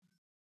Soldier.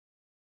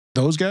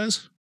 Those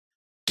guys?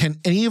 Can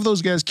any of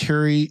those guys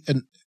carry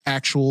an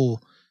actual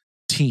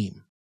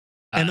team?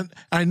 And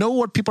I know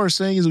what people are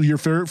saying is you're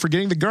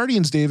forgetting the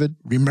Guardians, David.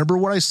 Remember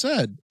what I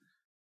said.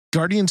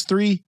 Guardians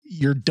 3,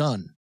 you're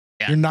done.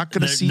 Yeah. You're not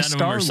going to see none of them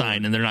Star-Lord. are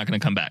signed, and they're not going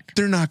to come back.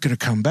 They're not going to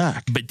come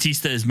back.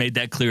 Batista has made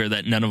that clear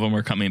that none of them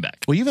are coming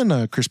back. Well,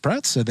 even Chris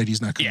Pratt said that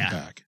he's not coming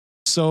back.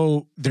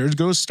 So there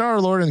goes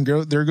Star-Lord and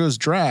there goes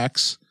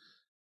Drax.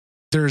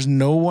 There's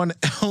no one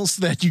else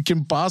that you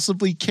can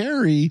possibly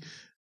carry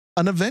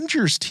an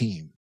Avengers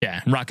team.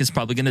 Yeah, Rocket's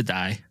probably going to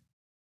die.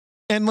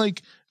 And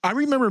like I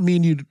remember me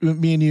and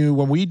you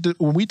when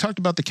we talked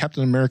about the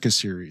Captain America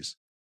series,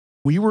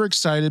 we were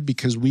excited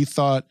because we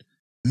thought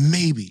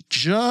maybe,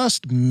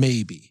 just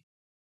maybe,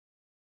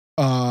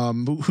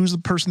 who's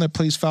the person that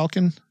plays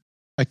Falcon?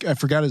 I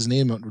forgot his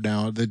name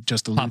now. That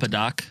just Papa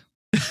Doc.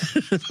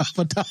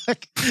 Papa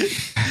Doc.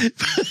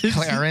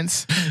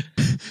 Clarence.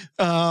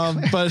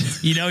 But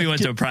you know he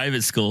went to a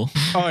private school.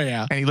 Oh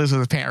yeah, and he lives with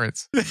his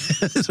parents.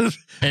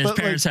 And his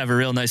parents have a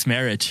real nice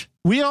marriage.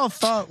 We all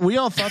thought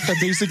that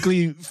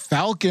basically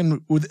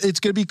Falcon it's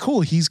going to be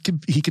cool. He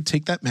could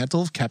take that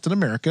mantle of Captain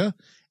America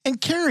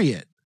and carry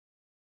it.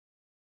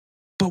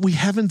 But we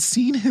haven't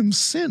seen him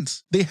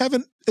since. They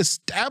haven't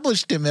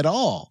established him at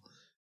all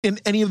in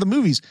any of the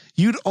movies.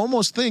 You'd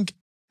almost think,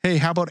 hey,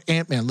 how about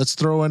Ant-Man? Let's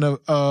throw in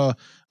an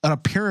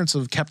appearance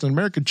of Captain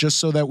America just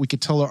so that we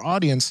could tell our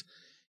audience,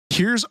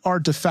 here's our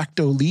de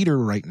facto leader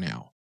right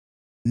now.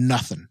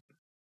 Nothing.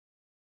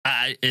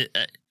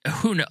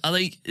 Who knows?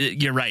 Like,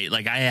 you're right.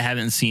 Like, I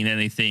haven't seen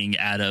anything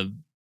out of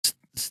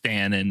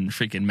Stan and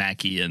freaking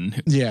Mackie, and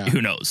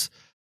who knows?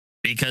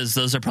 Because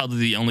those are probably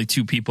the only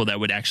two people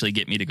that would actually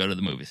get me to go to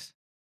the movies.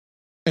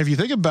 If you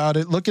think about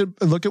it, look at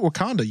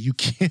Wakanda.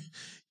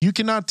 You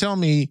cannot tell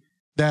me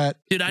that,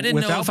 dude, I didn't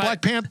without know if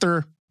Black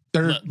Panther.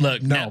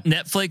 Look, no.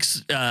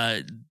 Netflix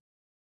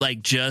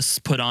like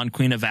just put on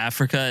Queen of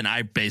Africa, and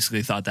I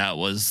basically thought that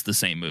was the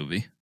same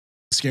movie.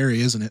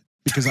 Scary, isn't it?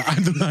 Because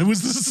I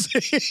was the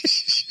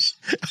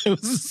same. I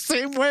was the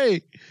same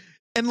way,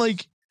 and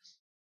like,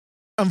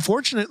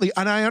 unfortunately,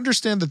 and I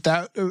understand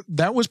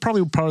that was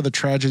probably part of the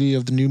tragedy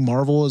of the new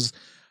Marvel is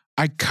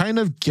I kind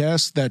of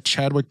guessed that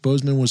Chadwick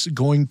Boseman was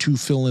going to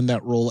fill in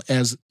that role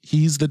as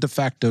he's the de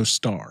facto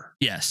star.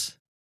 Yes.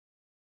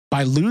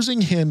 By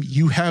losing him,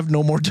 you have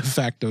no more de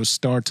facto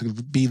star to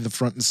be the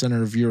front and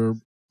center of your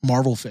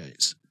Marvel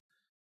phase.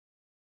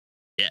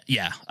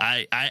 Yeah.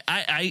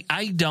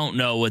 I don't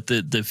know what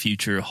the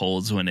future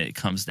holds when it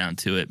comes down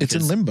to it. It's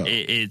in limbo.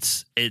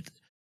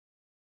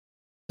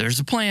 There's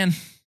a plan.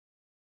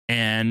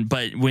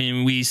 But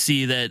when we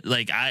see that,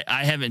 like,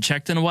 I haven't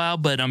checked in a while,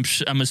 but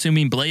I'm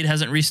assuming Blade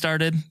hasn't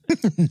restarted.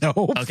 No.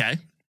 Okay.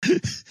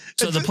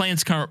 So the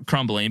plan's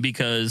crumbling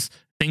because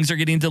things are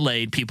getting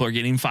delayed. People are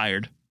getting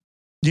fired.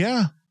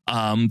 Yeah.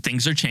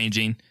 Things are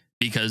changing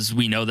because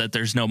we know that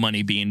there's no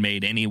money being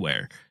made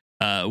anywhere.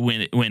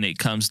 When it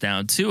comes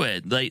down to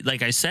it,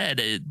 like I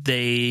said,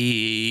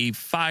 they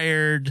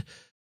fired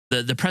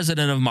the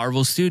president of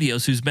Marvel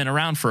Studios, who's been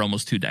around for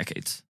almost 2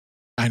 decades.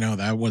 I know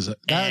that's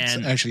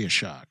actually a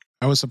shock.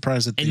 I was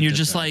surprised that. And you're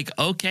just like,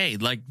 okay,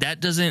 like that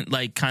doesn't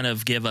like kind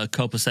of give a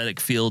copacetic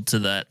feel to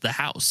the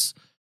house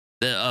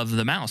of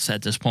the mouse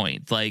at this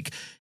point. Like,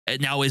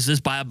 now is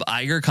this Bob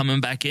Iger coming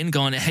back in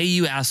going, hey,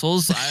 you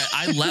assholes,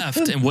 I left.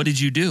 And what did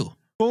you do?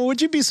 Well,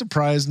 would you be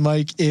surprised,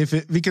 Mike,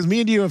 because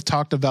me and you have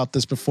talked about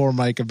this before,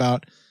 Mike,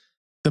 about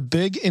the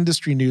big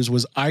industry news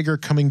was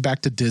Iger coming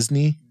back to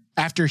Disney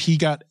after he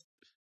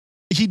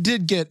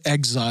did get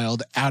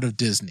exiled out of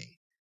Disney,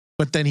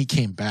 but then he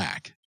came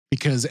back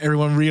because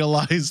everyone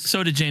realized.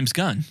 So did James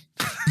Gunn.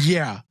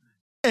 Yeah.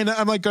 And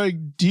I'm like,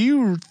 going, do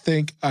you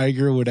think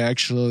Iger would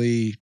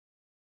actually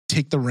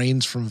take the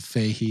reins from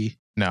Fahey?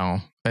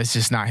 No, that's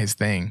just not his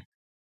thing.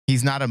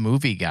 He's not a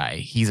movie guy.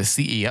 He's a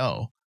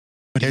CEO.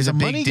 But there's a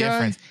big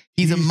difference.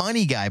 He's a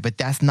money guy, but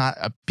that's not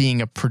being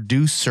a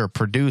producer.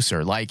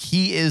 Like,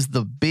 he is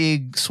the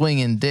big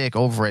swinging dick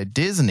over at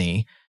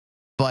Disney,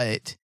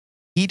 but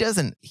he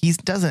doesn't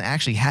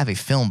actually have a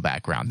film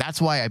background. That's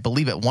why I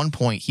believe at one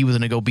point he was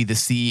going to go be the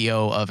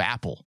CEO of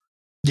Apple.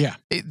 Yeah.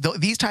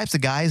 These types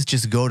of guys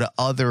just go to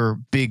other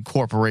big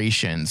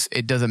corporations.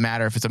 It doesn't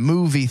matter if it's a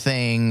movie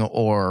thing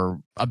or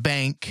a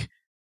bank.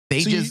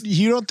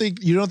 You don't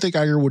think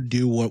Iger would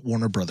do what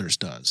Warner Brothers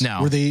does?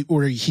 No,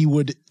 where he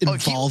would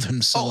involve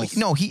himself.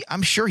 No,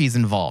 I'm sure he's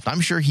involved.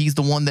 I'm sure he's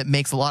the one that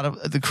makes a lot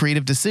of the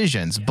creative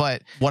decisions. Yeah.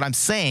 But what I'm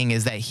saying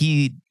is that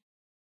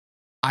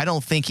I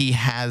don't think he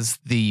has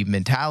the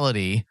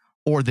mentality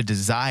or the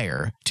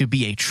desire to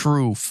be a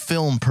true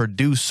film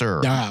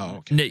producer. Oh,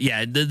 okay.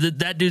 Yeah,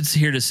 that dude's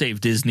here to save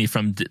Disney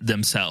from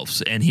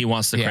themselves, and he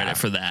wants the credit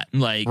for that.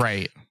 Like,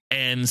 right.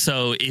 And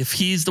so if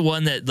he's the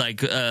one that, like,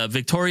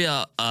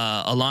 Victoria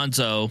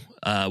Alonso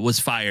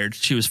was fired.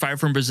 She was fired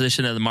from her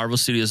position at the Marvel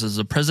Studios as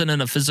the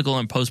president of physical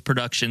and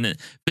post-production,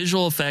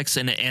 visual effects,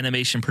 and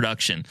animation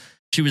production.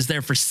 She was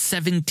there for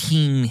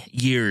 17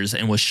 years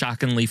and was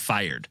shockingly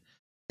fired.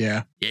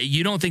 Yeah.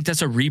 You don't think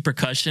that's a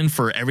repercussion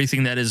for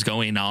everything that is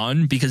going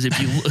on? Because if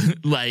you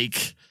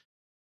like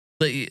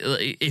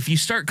if you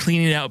start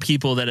cleaning out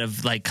people that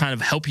have like kind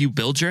of helped you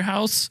build your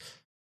house,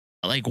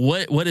 like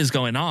what is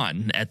going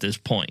on at this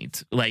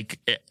point, like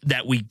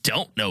that we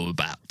don't know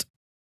about?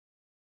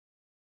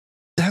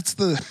 That's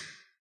the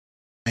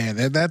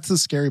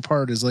scary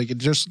part, is like, it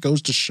just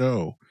goes to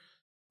show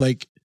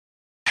like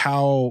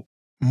how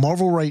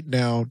Marvel right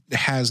now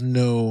has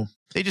no.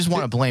 They just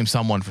want to blame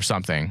someone for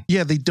something.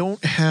 Yeah, they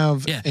don't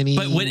have any.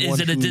 But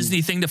is it a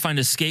Disney thing to find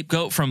a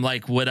scapegoat from,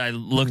 like, what I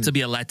look to be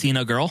a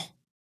Latina girl?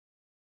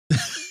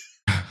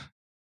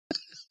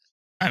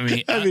 I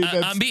mean,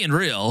 I'm being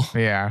real.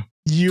 Yeah.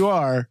 You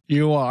are.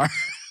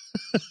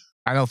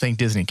 I don't think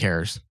Disney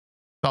cares. It's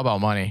all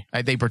about money.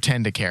 They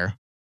pretend to care.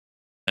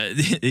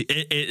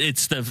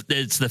 It's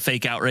the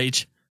fake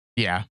outrage.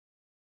 Yeah.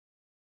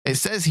 It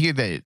says here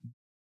that,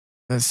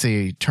 let's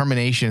see,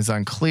 termination is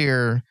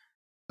unclear,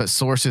 but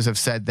sources have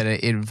said that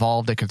it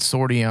involved a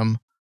consortium,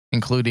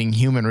 including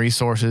human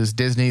resources,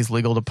 Disney's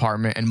legal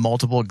department, and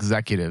multiple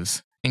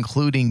executives,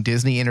 including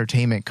Disney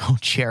Entertainment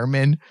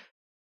co-chairman.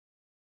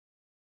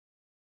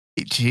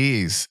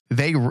 Jeez,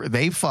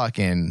 they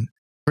fucking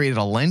created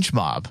a lynch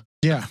mob.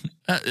 Yeah,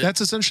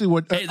 that's essentially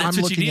what that's I'm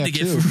what looking you need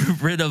at to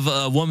get rid of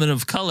a woman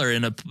of color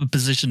in a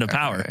position of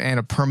power and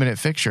a permanent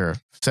fixture.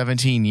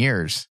 17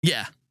 years.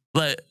 Yeah,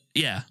 but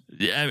yeah,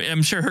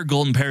 I'm sure her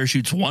golden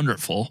parachute's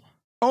wonderful.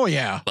 Oh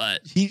yeah,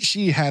 but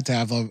she had to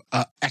have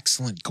a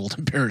excellent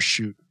golden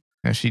parachute.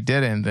 If she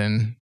didn't,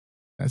 then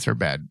that's her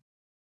bad.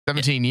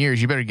 17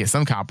 years, you better get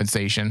some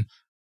compensation.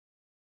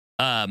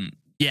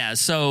 Yeah.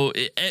 So,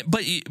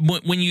 but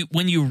when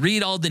you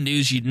read all the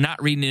news, you're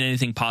not reading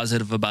anything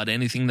positive about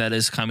anything that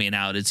is coming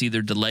out. It's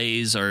either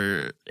delays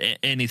or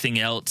anything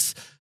else,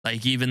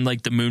 like even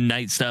like the Moon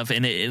Knight stuff.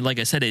 And like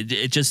I said,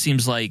 it just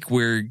seems like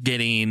we're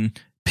getting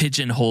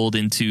pigeonholed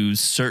into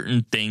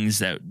certain things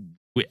that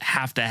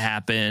have to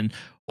happen,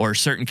 or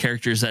certain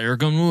characters that are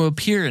going to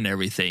appear and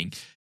everything.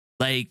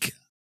 Like,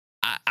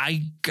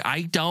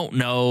 I don't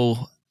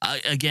know.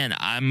 Again,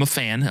 I'm a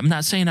fan. I'm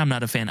not saying I'm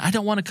not a fan. I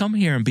don't want to come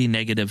here and be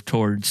negative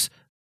towards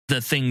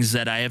the things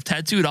that I have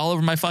tattooed all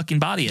over my fucking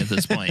body at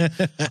this point.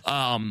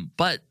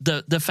 But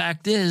the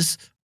fact is,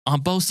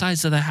 on both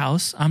sides of the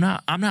house. I'm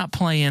not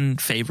playing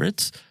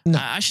favorites. No.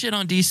 I shit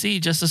on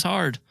DC just as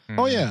hard.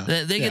 Oh yeah,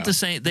 They get the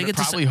same. They get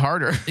probably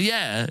harder.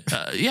 Yeah,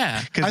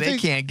 yeah. Because they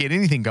can't get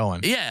anything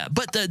going. Yeah,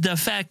 but the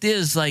fact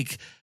is, like,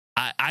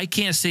 I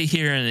can't sit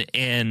here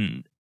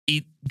and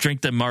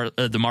drink the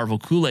Marvel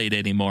Kool-Aid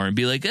anymore and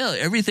be like, oh,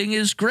 everything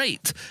is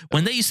great.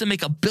 When they used to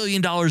make $1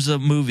 billion a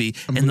movie,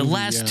 and the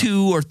last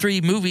 2 or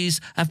 3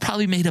 movies have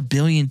probably made $1.2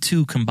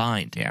 billion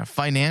combined. Yeah,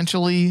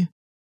 financially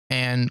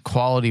and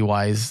quality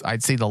wise,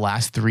 I'd say the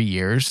last 3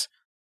 years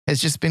has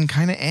just been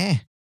kind of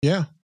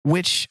Yeah.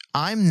 Which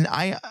I'm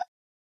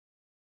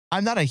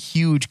not a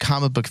huge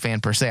comic book fan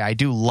per se. I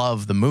do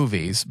love the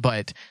movies,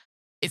 but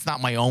it's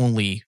not my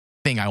only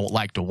thing I would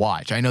like to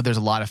watch. I know there's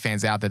a lot of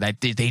fans out there that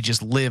they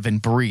just live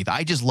and breathe.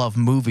 I just love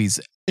movies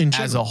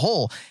as a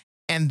whole.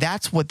 And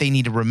that's what they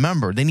need to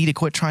remember. They need to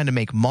quit trying to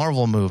make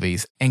Marvel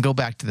movies and go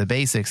back to the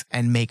basics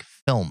and make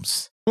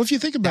films. Well, if you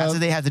think about that's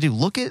what they have to do.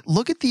 Look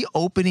at the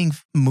opening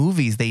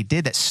movies they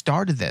did that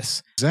started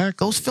this.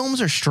 Exactly. Those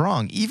films are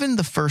strong. Even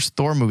the first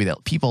Thor movie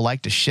that people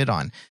like to shit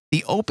on,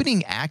 the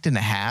opening act and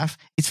a half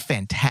is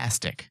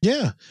fantastic.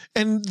 Yeah.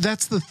 And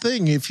that's the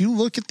thing. If you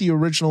look at the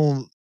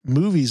original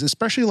movies,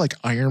 especially like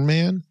Iron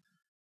Man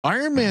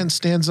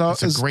stands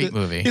out as a great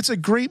movie. It's a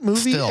great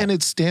movie. Still. And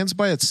it stands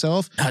by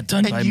itself. Not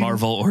done by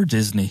Marvel or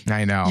Disney.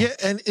 I know. Yeah,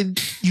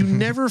 and you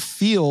never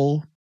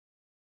feel.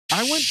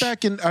 I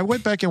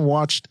went back and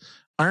watched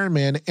Iron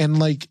Man, and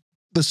like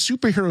the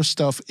superhero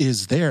stuff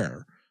is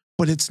there,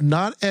 but it's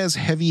not as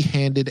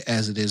heavy-handed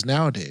as it is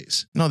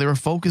nowadays. No, they were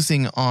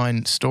focusing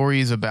on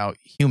stories about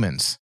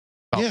humans,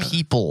 about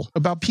people,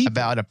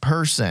 about a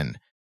person.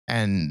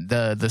 And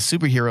the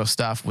superhero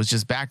stuff was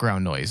just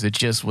background noise.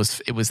 It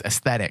was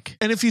aesthetic.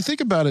 And if you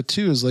think about it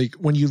too, is like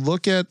when you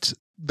look at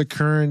the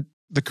current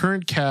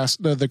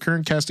cast, the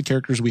current cast of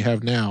characters we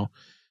have now,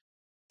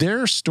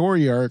 their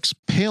story arcs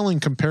pale in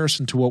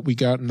comparison to what we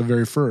got in the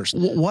very first.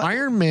 What?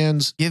 Iron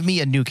Man's. Give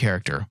me a new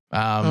character.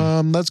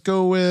 Let's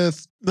go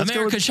with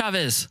America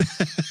Chavez.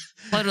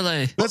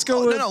 Literally. Let's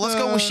go with let's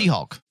go with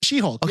She-Hulk.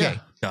 She-Hulk. Okay. Yeah.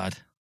 God.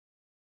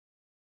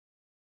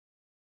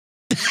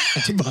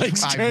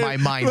 My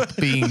mind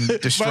being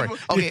destroyed.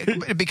 Okay,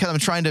 because I'm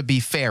trying to be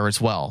fair as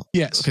well.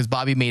 Yes. Because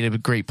Bobby made a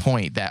great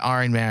point that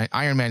Iron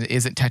Man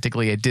isn't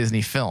technically a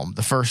Disney film,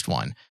 the first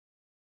one.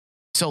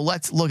 So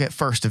let's look at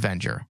First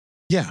Avenger.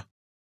 Yeah.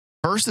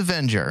 First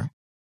Avenger,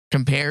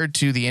 compared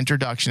to the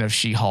introduction of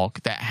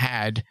She-Hulk that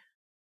had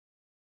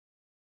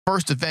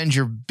First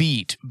Avenger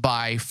beat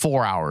by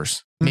 4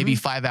 hours, maybe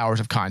 5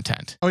 hours of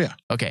content. Oh, yeah.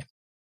 Okay.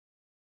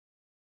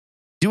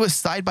 Do a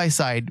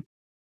side-by-side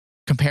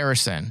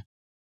comparison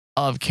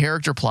of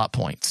character plot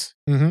points,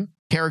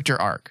 character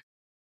arc.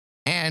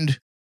 And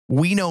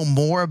we know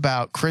more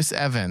about Chris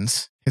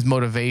Evans, his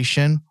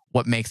motivation,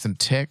 what makes him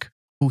tick,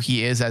 who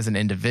he is as an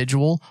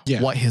individual,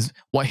 what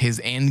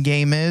his end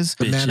game is,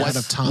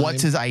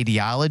 what's his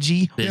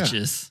ideology.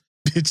 Bitches.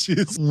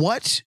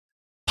 What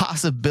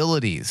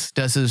possibilities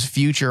does his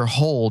future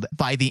hold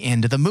by the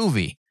end of the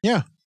movie?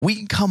 Yeah. We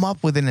can come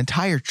up with an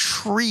entire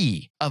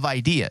tree of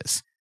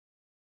ideas.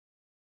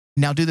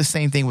 Now do the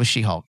same thing with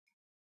She-Hulk.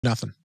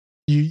 Nothing.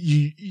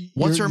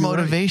 What's her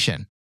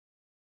motivation?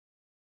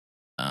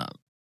 Right.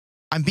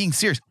 I'm being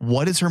serious.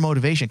 What is her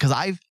motivation? Because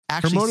I've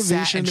actually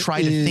sat and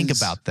tried to think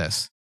about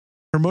this.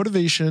 Her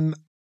motivation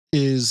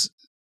is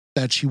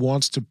that she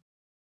wants to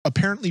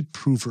apparently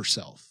prove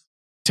herself.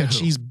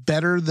 She's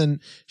better than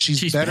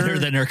better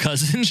than her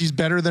cousin. She's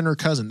better than her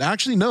cousin.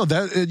 Actually, no,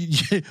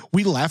 that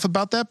we laugh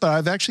about that, but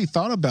I've actually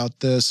thought about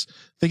this,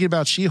 thinking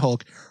about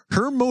She-Hulk.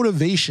 Her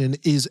motivation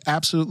is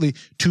absolutely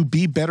to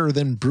be better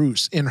than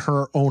Bruce in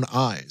her own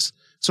eyes.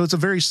 So it's a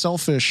very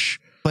selfish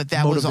But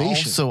that motivation.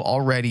 Was also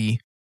already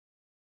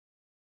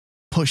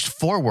pushed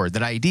forward,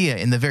 that idea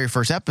in the very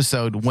first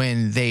episode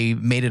when they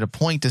made it a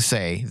point to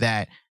say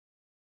that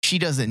she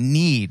doesn't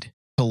need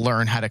to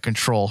learn how to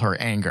control her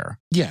anger.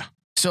 Yeah.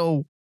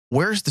 So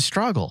where's the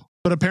struggle?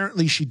 But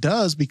apparently she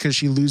does, because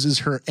she loses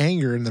her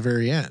anger in the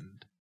very end.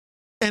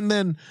 And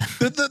then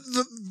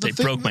they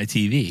broke my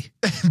TV.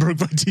 Broke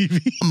my TV.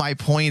 My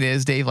point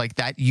is, Dave, like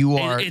that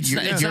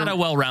it's not a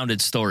well-rounded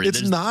story.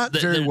 It's not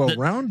very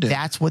well-rounded.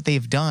 That's what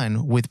they've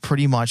done with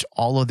pretty much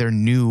all of their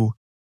new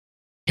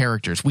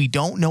characters. We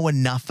don't know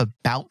enough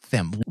about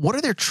them. What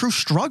are their true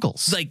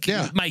struggles? Like,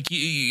 Mike,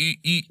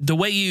 you, the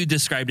way you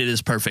described it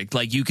is perfect.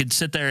 Like, you could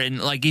sit there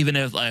and, like, even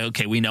if, like,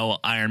 okay, we know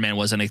Iron Man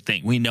wasn't a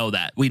thing. We know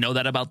that. We know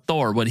that about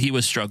Thor, what he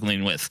was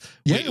struggling with.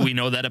 Yeah. We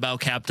know that about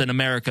Captain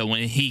America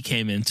when he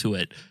came into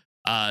it.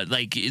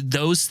 Like,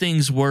 those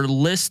things were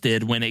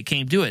listed when it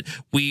came to it.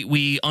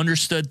 We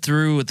understood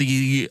through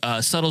the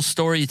subtle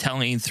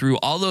storytelling through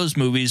all those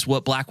movies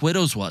what Black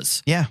Widow's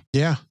was. Yeah.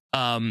 Yeah.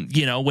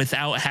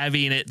 Without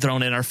having it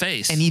thrown in our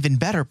face. An even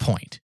better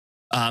point.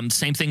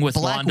 Same thing with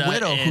Black Wanda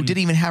Widow, who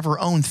didn't even have her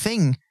own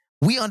thing.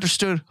 We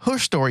understood her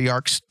story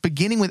arcs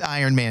beginning with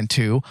Iron Man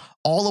 2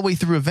 all the way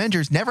through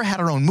Avengers, never had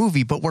her own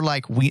movie, but we're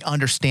like, we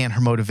understand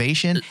her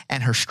motivation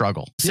and her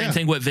struggle. Same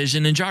thing with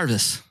Vision and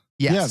Jarvis.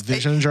 Yes. Yeah,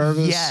 Vision and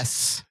Jarvis.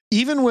 Yes.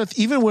 Even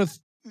with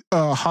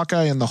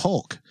Hawkeye and the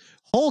Hulk.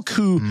 Hulk,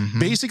 who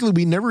basically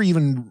we never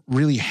even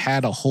really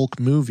had a Hulk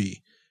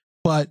movie,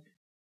 but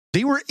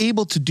they were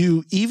able to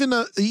do even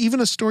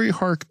a story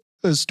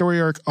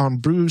arc on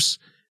Bruce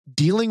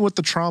dealing with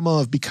the trauma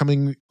of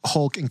becoming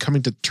Hulk and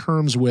coming to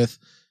terms with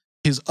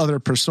his other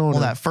persona.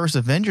 Well, that first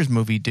Avengers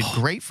movie did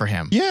great for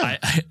him. Yeah.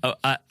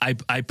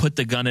 I put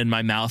the gun in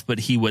my mouth, but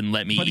he wouldn't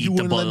let me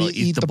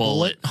eat the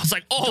bullet. I was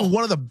like, oh,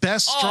 one of the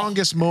best,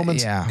 strongest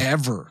moments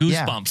ever.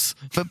 Goosebumps.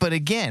 Yeah. But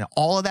again,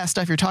 all of that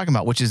stuff you're talking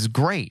about, which is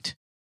great,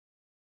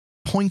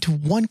 point to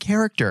one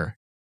character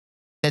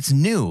that's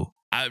new.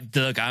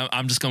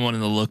 I'm just going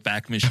in the look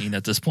back machine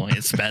at this point.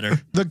 It's better.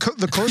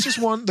 the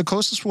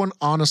closest one,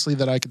 honestly,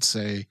 that I could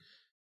say,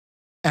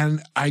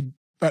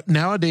 but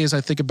nowadays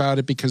I think about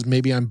it because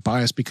maybe I'm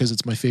biased because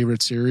it's my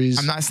favorite series.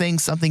 I'm not saying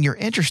something you're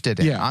interested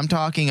in. Yeah. I'm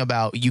talking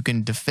about you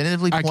can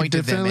definitively point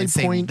to them and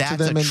say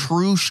that's a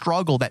true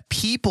struggle that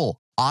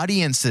people,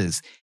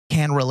 audiences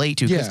can relate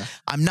to. Because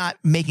I'm not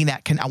making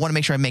that. I want to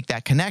make sure I make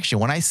that connection.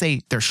 When I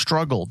say their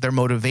struggle, their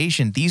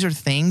motivation, these are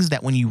things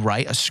that when you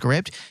write a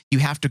script, you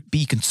have to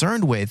be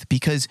concerned with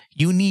because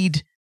you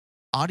need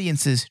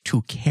audiences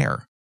to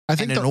care. I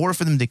think in order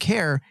for them to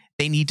care,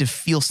 they need to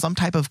feel some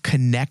type of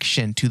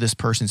connection to this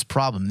person's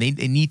problem. They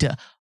need to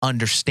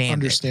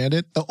understand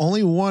it. The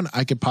only one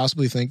I could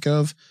possibly think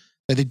of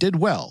that they did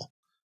well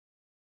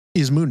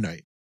is Moon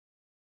Knight.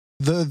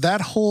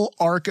 That whole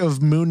arc of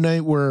Moon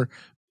Knight where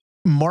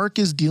Mark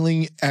is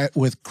dealing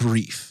with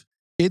grief.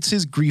 It's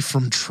his grief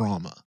from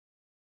trauma.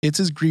 It's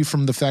his grief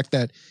from the fact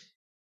that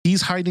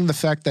he's hiding the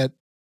fact that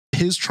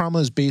his trauma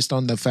is based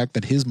on the fact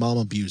that his mom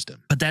abused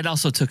him. But that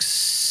also took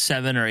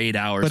 7 or 8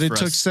 hours. But it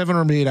took 7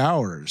 or 8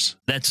 hours.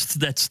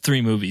 That's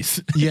 3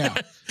 movies. Yeah.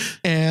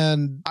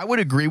 And I would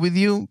agree with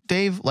you,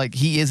 Dave. Like,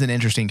 he is an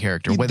interesting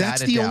character.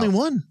 That's the only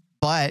one.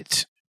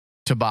 But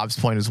to Bob's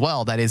point as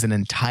well, that is an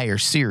entire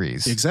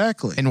series.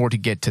 Exactly. In order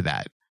to get to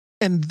that.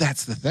 And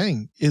that's the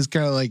thing, is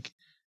kind of like,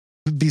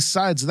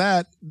 besides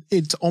that,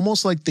 it's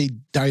almost like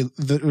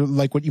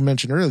like what you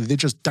mentioned earlier, they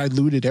just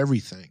diluted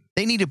everything.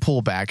 They need to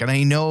pull back. And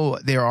I know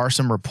there are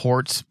some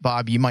reports,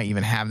 Bob, you might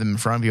even have them in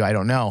front of you. I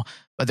don't know.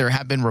 But there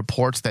have been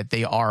reports that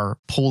they are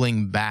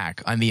pulling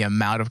back on the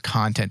amount of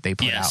content they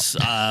put out.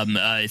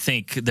 I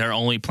think they're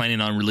only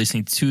planning on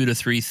releasing 2 to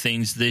 3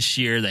 things this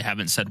year. They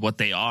haven't said what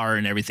they are,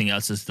 and everything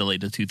else is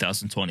delayed to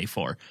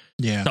 2024.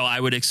 Yeah. So I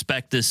would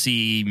expect to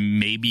see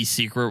maybe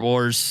Secret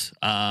Wars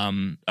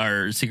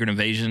or Secret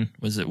Invasion.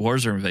 Was it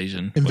Wars or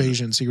Invasion?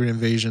 Secret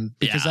Invasion.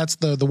 Because that's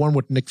the one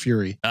with Nick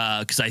Fury.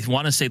 Because I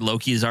want to say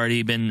Loki has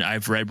already been,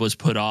 I've read, was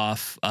put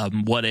off.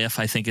 What If,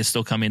 I think, is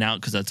still coming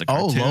out because that's a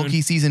cartoon. Oh,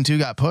 Loki season 2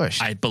 got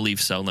pushed. I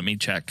believe so. Let me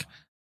check.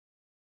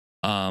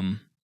 The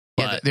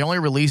only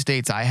release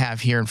dates I have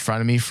here in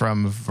front of me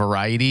from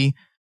Variety,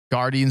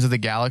 Guardians of the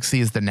Galaxy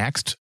is the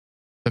next,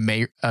 the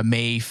May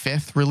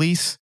 5th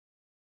release.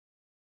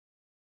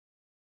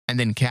 And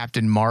then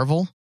Captain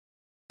Marvel.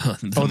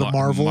 The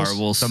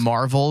Marvels. The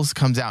Marvels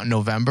comes out in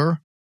November.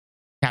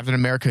 Captain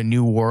America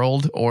New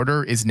World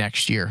Order is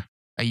next year,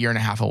 a year and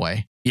a half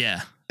away.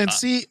 Yeah. And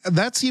see,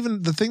 that's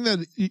even the thing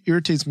that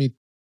irritates me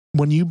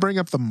when you bring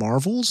up the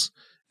Marvels.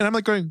 And I'm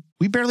like going,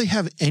 we barely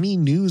have any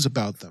news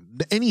about them.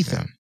 Anything.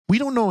 Yeah. We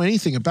don't know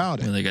anything about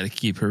it. Well, they got to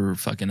keep her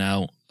fucking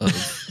out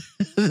of.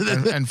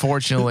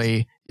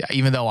 Unfortunately,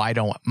 even though I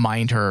don't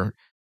mind her,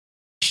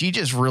 she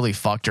just really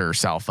fucked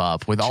herself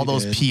up with all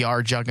those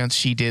PR juggernauts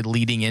she did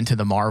leading into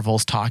the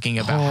Marvels, talking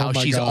about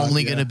how she's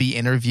only going to be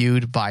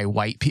interviewed by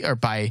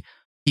by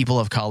people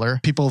of color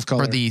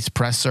for these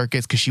press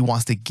circuits because she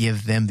wants to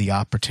give them the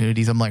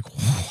opportunities. I'm like,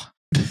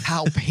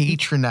 how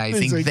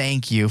patronizing. Like,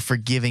 thank you for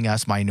giving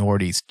us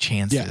minorities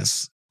chances.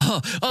 Yes.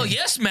 Oh,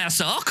 yes,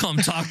 master. I'll come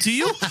talk to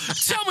you.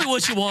 Tell me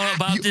what you want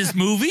about this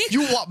movie.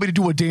 You want me to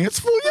do a dance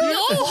for you?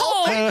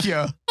 Oh, thank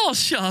you. Oh,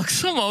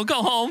 shucks. I'm going to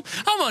go home.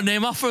 I'm going to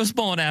name my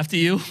firstborn after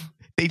you.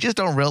 They just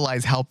don't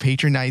realize how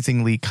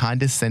patronizingly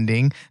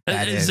condescending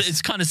that is.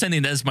 It's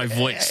condescending as my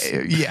voice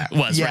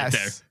was right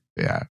there.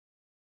 Yeah.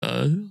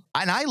 And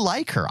I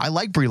like her. I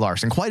like Brie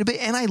Larson quite a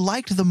bit. And I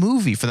liked the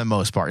movie for the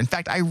most part. In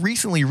fact, I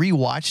recently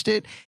rewatched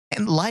it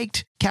and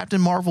liked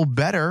Captain Marvel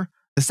better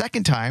the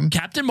second time.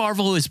 Captain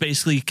Marvel is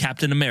basically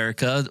Captain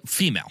America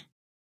female.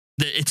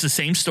 It's the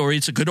same story.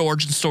 It's a good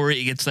origin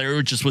story. It gets there.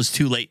 It just was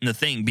too late in the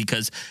thing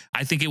because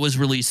I think it was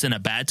released in a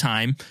bad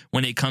time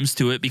when it comes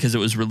to it because it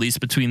was released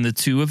between the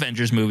 2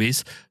 Avengers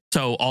movies.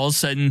 So all of a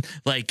sudden,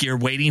 like, you're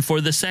waiting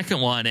for the second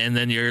one and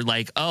then you're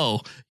like,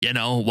 oh,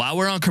 while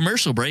we're on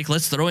commercial break,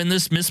 let's throw in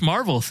this Miss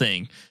Marvel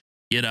thing.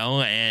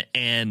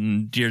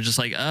 And you're just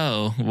like,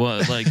 oh,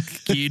 well, like,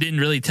 you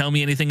didn't really tell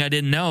me anything I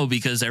didn't know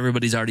because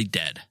everybody's already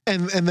dead.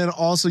 And then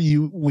also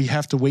we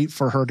have to wait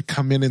for her to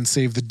come in and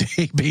save the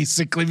day,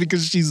 basically,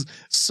 because she's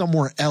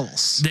somewhere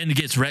else. Then it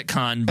gets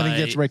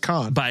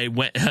retconned by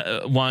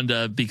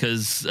Wanda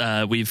because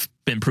we've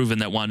been proven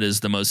that Wanda is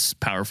the most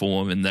powerful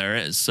woman there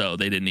is. So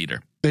they didn't need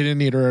her. They didn't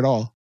need her at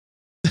all.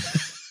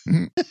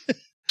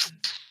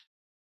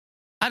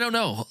 I don't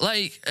know.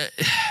 Like...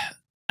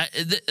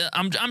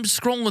 I'm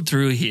scrolling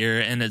through here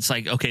and it's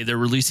like, okay, they're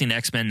releasing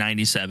X-Men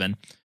 97.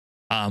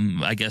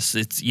 I guess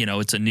it's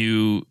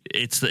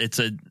it's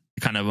a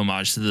kind of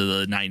homage to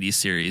the 90s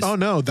series. Oh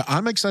no,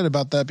 I'm excited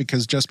about that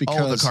because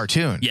the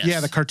cartoon. Yes. Yeah,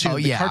 the cartoon. Oh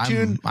yeah, the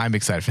cartoon. I'm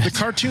excited for The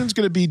cartoon's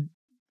going to be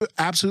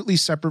absolutely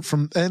separate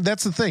from, and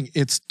that's the thing.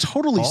 It's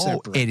totally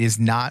separate. It is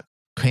not.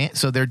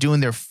 So they're doing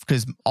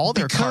because all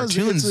their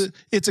cartoons.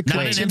 It's a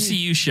not an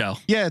MCU show.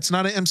 Yeah, it's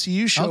not an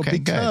MCU show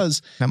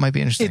because that might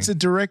be interesting. It's a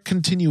direct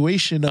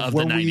continuation of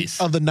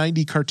the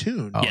 90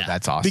 cartoon. Oh,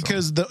 that's awesome.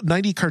 Because the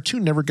 90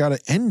 cartoon never got an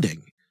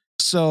ending,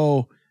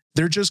 so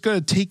they're just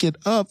going to take it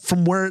up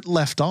from where it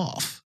left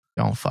off.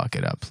 Don't fuck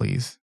it up,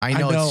 please. I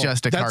know it's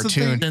just a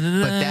cartoon, but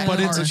that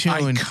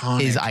cartoon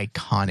is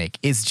iconic.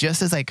 It's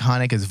just as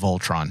iconic as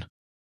Voltron.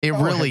 It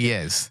really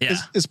is. Yeah.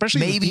 Especially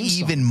maybe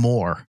even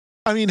more.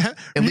 I mean, at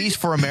least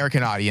for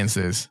American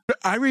audiences.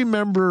 I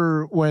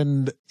remember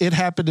when it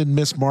happened in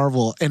Miss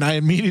Marvel, and I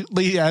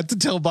immediately had to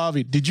tell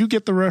Bobby, "Did you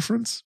get the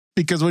reference?"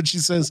 Because when she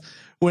says,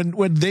 when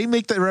they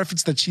make the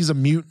reference that she's a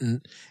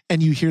mutant,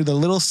 and you hear the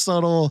little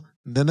subtle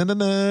na na na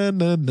na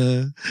na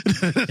na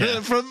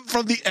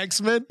from the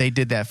X-Men, they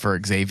did that for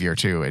Xavier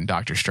too in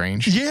Doctor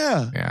Strange.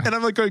 Yeah, and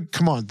I'm like,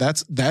 come on,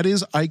 that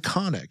is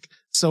iconic.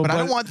 So, but I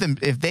don't want them,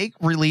 if they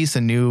release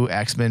a new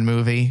X-Men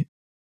movie,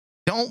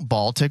 don't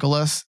ball tickle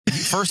us.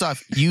 First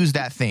off, use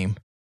that theme.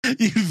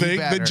 You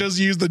think that just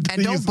use the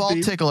and don't ball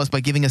tickle us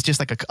by giving us just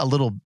like a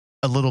little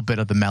bit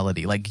of the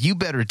melody. Like, you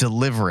better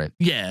deliver it.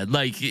 Yeah,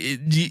 like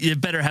you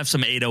better have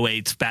some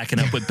 808s backing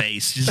up with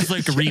bass. Just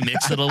like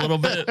remix it a little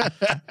bit,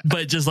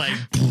 but just like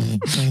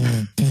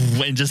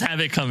and just have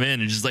it come in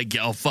and just like,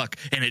 oh fuck,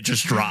 and it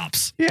just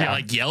drops. Yeah, you're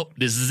like, yep,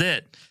 this is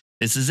it.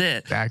 This is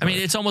it. Exactly. I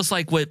mean, it's almost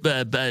like what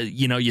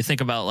you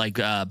think about like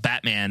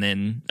Batman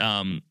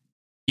and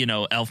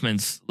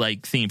Elfman's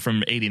like theme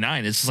from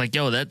 '89. It's just like,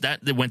 yo, that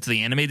went to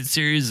the animated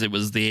series. It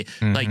was the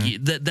like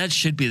that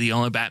should be the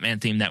only Batman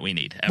theme that we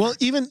need. Ever. Well,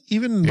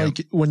 even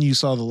like when you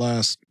saw the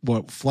last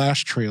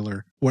Flash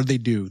trailer, what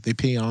do? They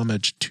pay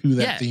homage to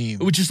that theme,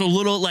 with just a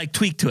little like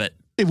tweak to it.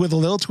 With a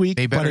little tweak,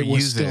 they better but it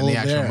was use it in the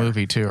actual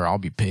movie too, or I'll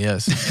be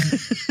pissed.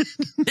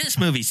 This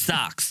movie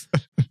sucks.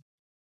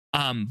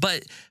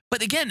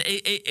 But again,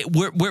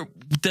 we're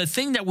the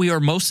thing that we are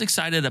most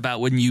excited about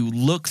when you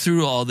look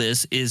through all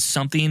this is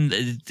something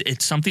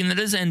that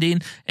is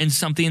ending and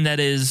something that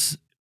is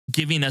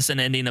giving us an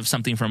ending of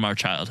something from our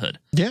childhood.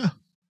 Yeah.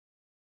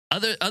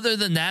 Other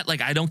than that,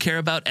 like, I don't care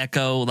about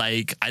Echo.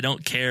 Like, I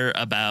don't care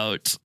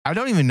about. I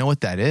don't even know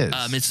what that is.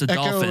 It's the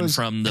dolphin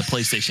from the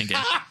PlayStation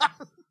game.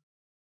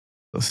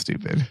 So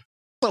stupid.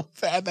 So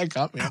bad that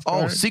got me.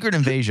 Secret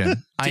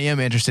Invasion. I am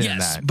interested in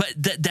that. But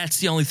that's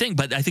the only thing.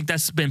 But I think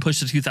that's been pushed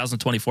to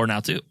 2024 now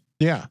too.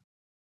 Yeah.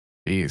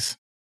 Jeez.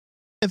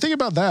 And think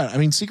about that. I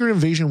mean, Secret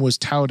Invasion was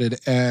touted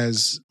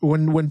as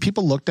when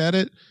people looked at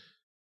it,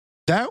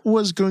 that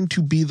was going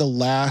to be the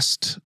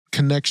last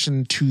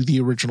connection to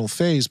the original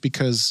phase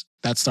because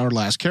that's our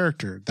last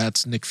character.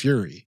 That's Nick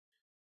Fury,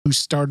 who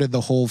started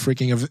the whole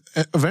freaking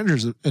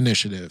Avengers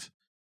initiative.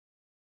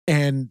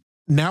 And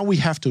now we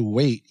have to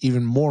wait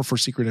even more for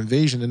Secret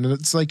Invasion. And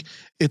it's like,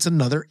 it's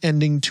another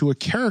ending to a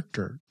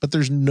character, but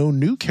there's no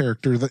new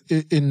character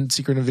in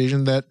Secret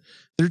Invasion that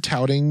they're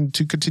touting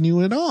to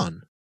continue it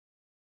on.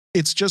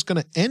 It's just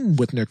going to end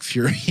with Nick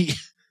Fury.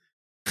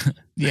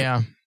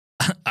 Yeah.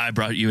 I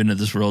brought you into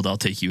this world. I'll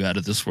take you out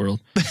of this world.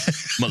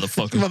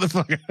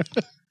 Motherfucker.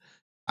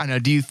 I know.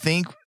 Do you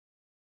think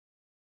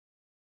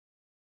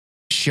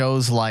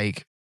shows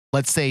like,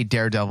 let's say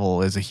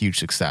Daredevil is a huge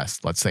success.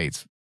 Let's say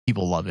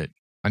people love it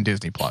on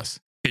Disney Plus.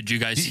 Could you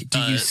guys do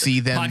you see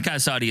them?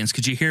 Podcast audience,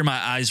 could you hear my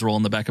eyes roll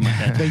in the back of my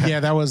head?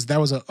 Yeah, that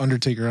was an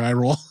Undertaker eye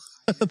roll.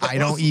 I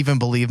don't even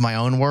believe my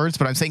own words,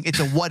 but I'm saying it's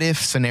a what if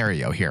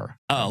scenario here.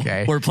 Oh,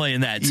 okay. We're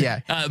playing that.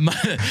 Yeah.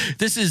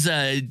 This is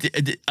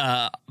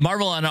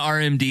Marvel on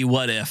RMD.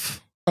 What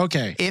if?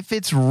 Okay. If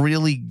it's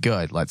really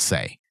good, let's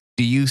say,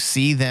 do you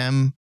see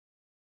them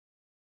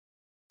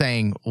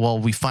saying, well,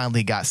 we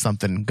finally got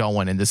something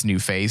going in this new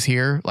phase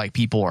here? Like,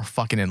 people are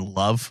fucking in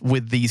love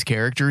with these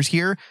characters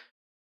here.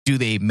 Do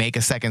they make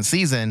a second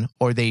season,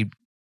 or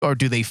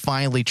do they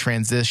finally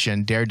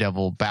transition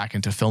Daredevil back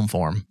into film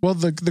form? Well,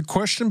 the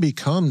question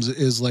becomes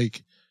is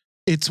like,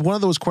 it's one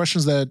of those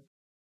questions that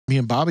me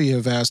and Bobby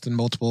have asked in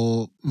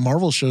multiple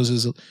Marvel shows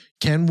is,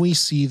 can we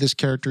see this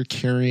character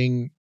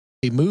carrying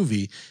a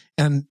movie?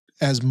 And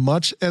as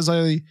much as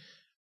I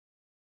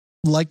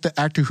like the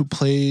actor who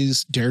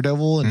plays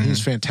Daredevil and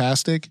he's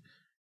fantastic,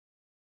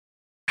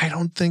 I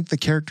don't think the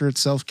character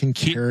itself can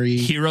carry.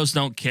 Heroes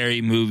don't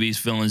carry movies,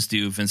 villains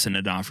do. Vincent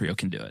D'Onofrio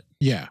can do it.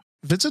 Yeah.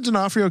 Vincent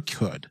D'Onofrio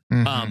could.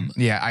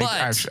 Yeah,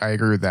 I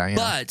agree with that. Yeah.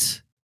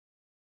 But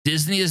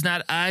Disney is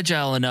not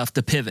agile enough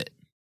to pivot.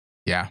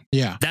 Yeah.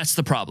 Yeah. That's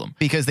the problem.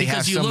 Because they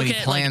have so many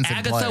plans in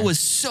Agatha play. was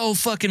so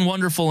fucking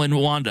wonderful in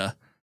Wanda.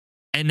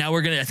 And now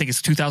we're going to, I think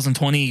it's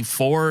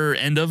 2024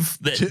 end of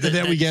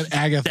that we get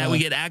Agatha. That we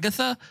get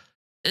Agatha.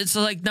 It's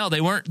like, no,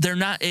 they weren't. They're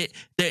not.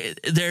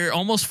 They're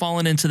almost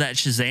falling into that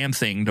Shazam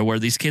thing to where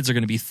these kids are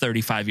going to be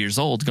 35 years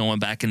old going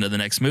back into the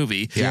next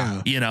movie.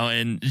 Yeah.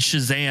 And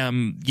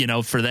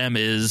Shazam, for them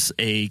is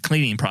a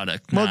cleaning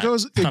product. Well, not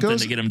it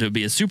goes to get them to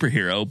be a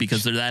superhero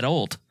because they're that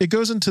old. It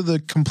goes into the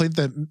complaint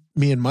that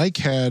me and Mike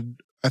had,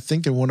 I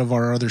think, in one of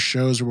our other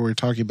shows where we were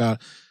talking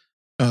about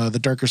the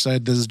darker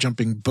side does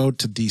jumping boat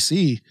to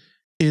DC,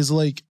 is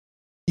like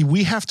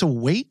we have to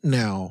wait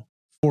now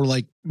for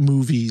like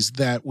movies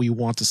that we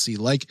want to see.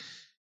 Like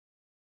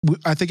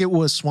I think it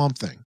was Swamp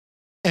Thing,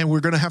 and we're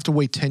going to have to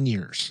wait 10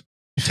 years.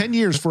 10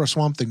 years for a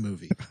Swamp Thing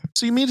movie.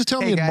 So you mean to tell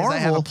me in guys, Marvel, I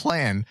have a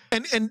plan.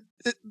 And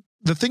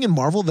the thing in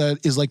Marvel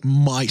that is like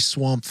my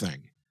Swamp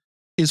Thing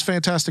is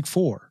Fantastic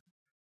Four.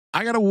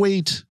 I got to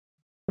wait.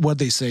 What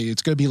they say,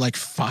 it's going to be like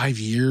 5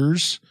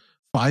 years,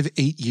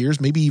 8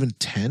 years, maybe even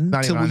 10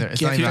 Not till even we on there. It's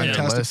get not even on your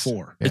Fantastic list.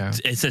 Four. Yeah.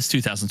 It says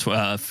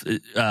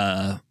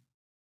 2012,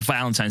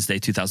 Valentine's Day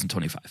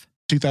 2025.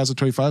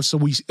 2025. So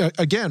we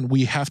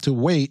have to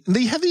wait. And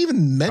they haven't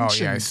even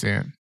mentioned. Oh yeah, I see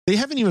it. They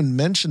haven't even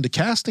mentioned the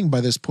casting by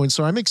this point.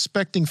 So I'm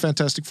expecting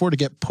Fantastic Four to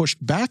get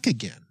pushed back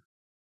again.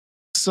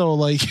 So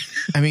like,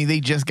 I mean, they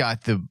just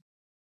got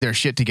their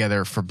shit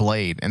together for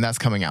Blade, and that's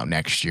coming out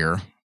next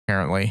year,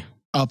 apparently.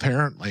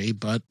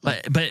 But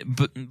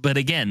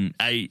again,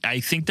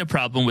 I think the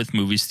problem with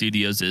movie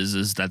studios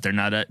is that they're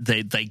not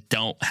they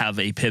don't have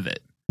a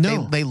pivot.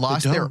 no, They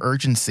lost their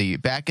urgency.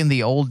 Back in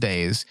the old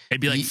days,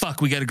 It'd be like,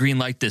 fuck, we got to green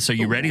light this. Are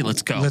you ready?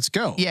 Let's go. Let's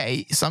go.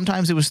 yeah,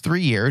 sometimes it was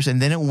 3 years,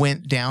 and then it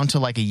went down to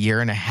like a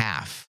year and a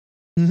half.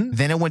 Mhm.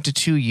 Then it went to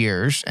 2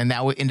 years, and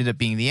that ended up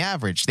being the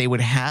average. They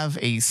would have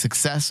a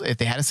success. If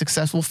they had a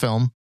successful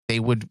film, they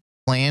would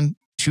plan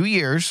 2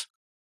 years,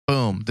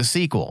 boom, the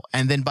sequel.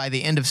 And then by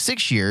the end of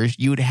 6 years,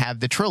 you would have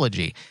the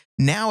trilogy.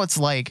 Now it's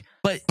like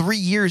 3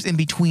 years in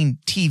between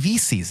TV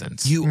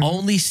seasons. You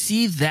only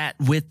see that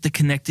with the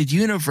connected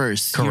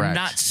universe. Correct. You're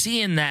not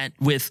seeing that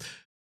with,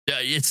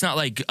 it's not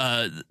like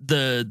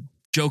the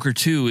Joker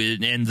 2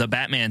 and the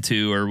Batman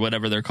 2 or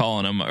whatever they're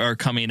calling them are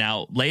coming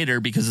out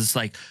later because it's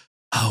like,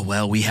 oh,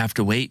 well, we have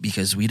to wait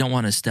because we don't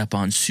want to step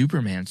on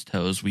Superman's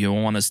toes. We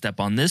don't want to step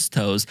on this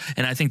toes.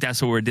 And I think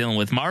that's what we're dealing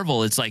with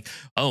Marvel. It's like,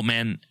 oh,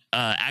 man,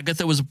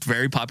 Agatha was a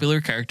very popular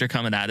character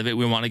coming out of it.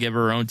 We want to give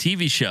her own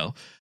TV show.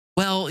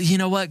 Well, you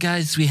know what,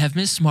 guys? We have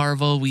Miss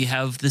Marvel, we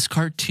have this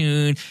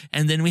cartoon,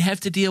 and then we have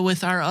to deal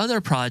with our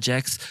other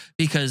projects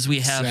because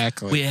we have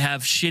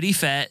Shitty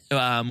Fett,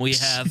 we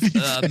have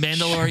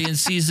Mandalorian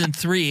season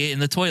 3 in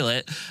the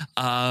toilet.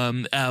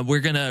 We're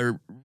gonna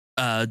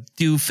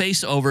do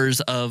face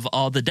overs of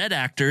all the dead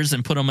actors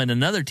and put them in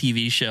another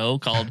TV show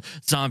called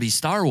Zombie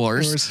Star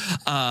Wars.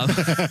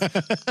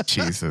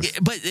 Jesus.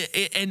 But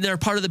and they're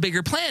part of the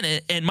bigger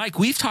planet. And Mike,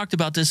 we've talked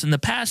about this in the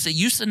past. It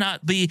used to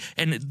not be,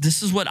 and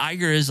this is what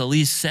Iger has at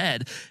least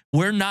said,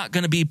 we're not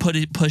going to be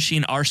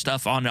pushing our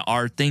stuff on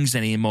our things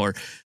anymore.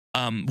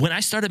 When I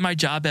started my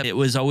job, it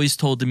was always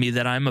told to me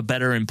that I'm a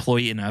better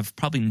employee, and I've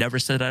probably never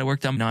said I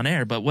worked on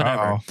air, but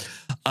whatever.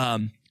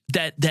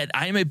 That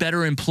I'm a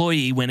better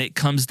employee when it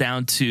comes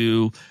down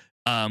to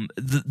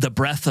the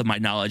breadth of my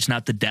knowledge,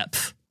 not the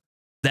depth.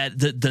 That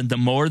the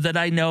more that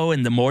I know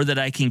and the more that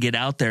I can get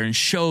out there and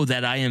show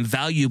that I am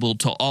valuable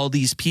to all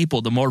these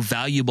people, the more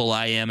valuable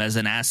I am as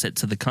an asset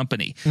to the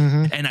company.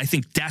 Mm-hmm. And I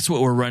think that's what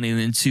we're running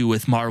into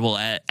with Marvel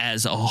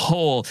as a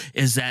whole,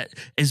 is that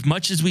as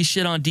much as we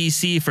shit on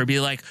DC for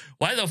being like,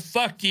 why the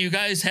fuck do you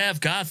guys have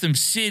Gotham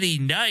City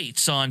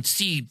Knights on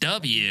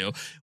CW?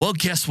 Well,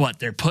 guess what?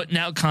 They're putting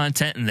out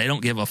content and they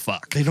don't give a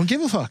fuck. They don't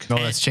give a fuck. No,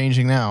 that's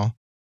changing now.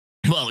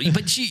 Well,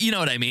 but you know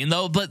what I mean,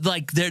 though. But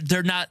like they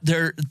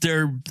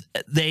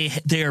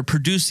are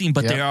producing,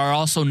 but they are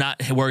also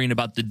not worrying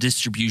about the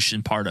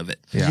distribution part of it.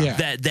 Yeah.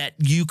 That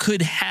you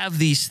could have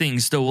these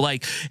things though.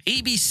 Like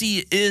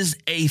ABC is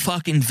a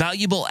fucking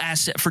valuable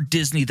asset for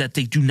Disney that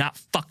they do not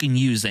fucking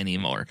use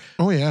anymore.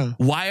 Oh yeah.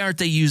 Why aren't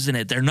they using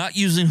it? They're not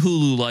using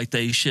Hulu like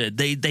they should.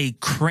 They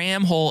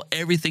cram hole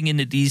everything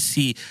into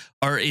DC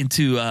or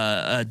into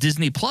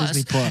Disney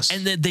Plus,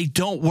 and then they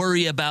don't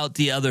worry about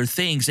the other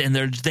things, and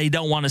they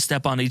don't want to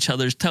step on each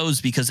other's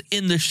toes, because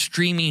in the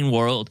streaming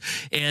world,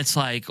 it's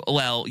like,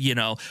 well, you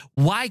know,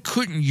 why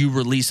couldn't you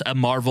release a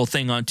Marvel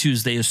thing on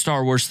Tuesday, a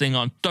Star Wars thing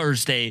on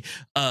Thursday,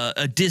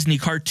 a Disney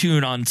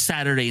cartoon on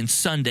Saturday and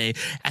Sunday,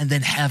 and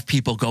then have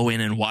people go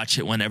in and watch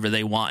it whenever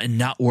they want and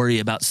not worry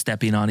about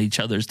stepping on each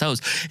other's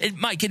toes?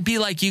 Mike, it'd be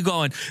like you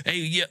going,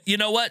 hey, you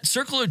know what?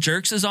 Circle of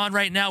Jerks is on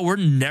right now. We're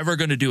never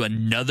going to do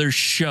another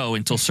show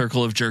until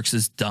Circle of Jerks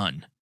is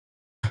done.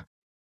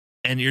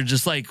 And you're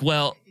just like,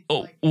 well,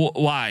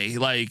 why?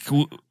 Like,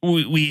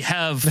 we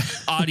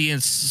have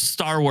audience,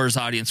 Star Wars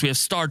audience, we have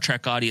Star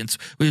Trek audience,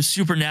 we have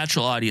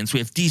Supernatural audience, we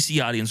have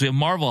DC audience, we have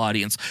Marvel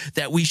audience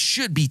that we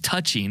should be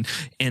touching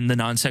in the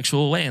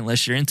non-sexual way,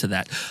 unless you're into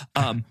that.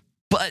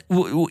 But,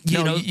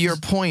 you know, your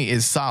point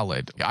is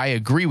solid. I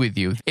agree with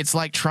you. It's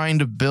like trying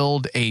to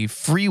build a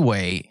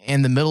freeway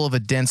in the middle of a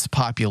dense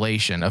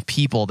population of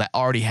people that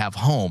already have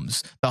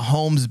homes. The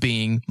homes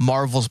being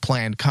Marvel's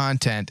planned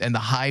content and the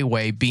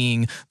highway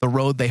being the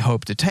road they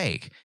hope to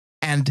take.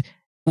 And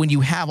when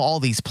you have all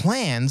these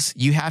plans,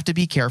 you have to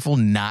be careful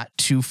not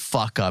to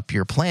fuck up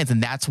your plans.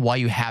 And that's why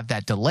you have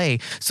that delay.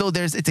 So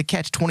it's a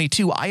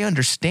catch-22. I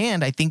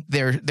understand. I think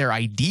their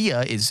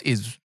idea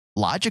is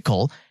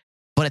logical,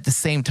 but at the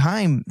same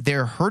time,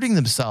 they're hurting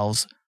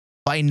themselves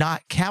by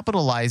not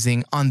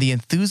capitalizing on the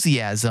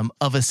enthusiasm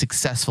of a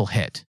successful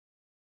hit.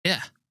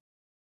 Yeah.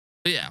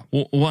 Yeah.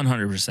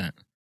 100%.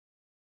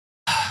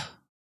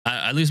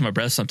 I lose my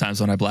breath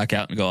sometimes when I black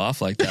out and go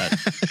off like that.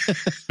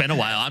 It's been a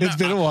while. It's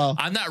been a while.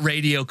 I'm not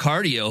radio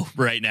cardio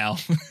right now.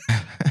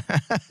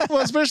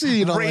 Well,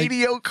 especially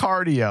radio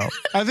cardio.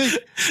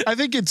 I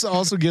think it's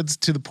also gets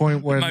to the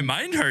point where my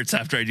mind hurts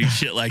after I do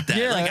shit like that.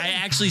 Yeah. Like I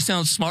actually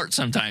sound smart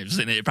sometimes,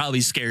 and it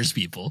probably scares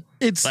people.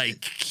 It's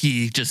like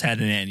he just had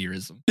an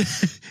aneurysm.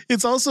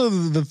 It's also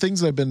the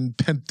things that have been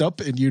pent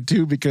up in you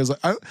too, because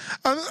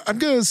I'm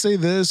gonna say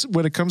this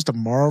when it comes to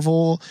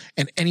Marvel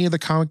and any of the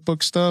comic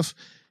book stuff.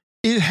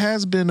 It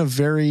has been a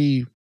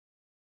very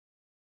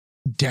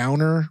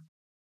downer,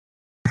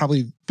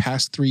 probably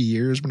past 3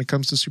 years when it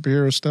comes to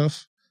superhero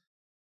stuff.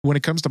 When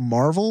it comes to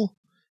Marvel,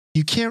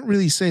 you can't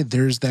really say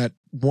there's that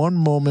one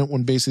moment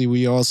when basically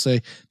we all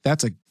say,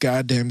 that's a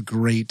goddamn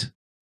great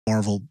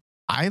Marvel.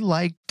 I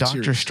like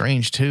Doctor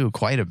Strange too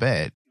quite a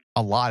bit.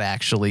 A lot,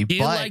 actually. Do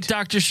you like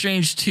Doctor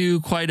Strange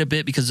 2 quite a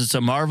bit because it's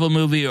a Marvel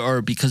movie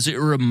or because it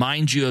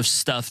reminds you of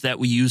stuff that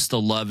we used to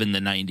love in the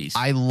 90s?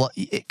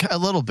 A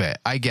little bit,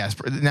 I guess.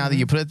 Now that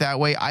you put it that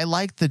way, I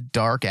like the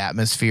dark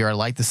atmosphere. I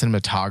like the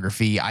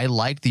cinematography. I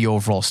like the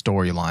overall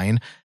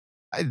storyline.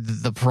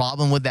 The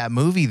problem with that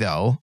movie,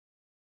 though,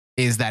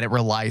 is that it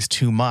relies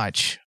too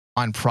much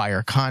on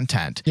prior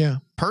content. Yeah.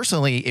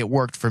 Personally, it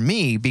worked for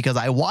me because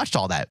I watched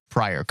all that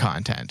prior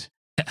content.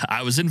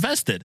 I was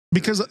invested.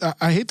 Because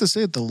I hate to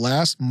say it, the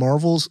last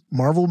Marvel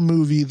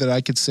movie that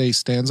I could say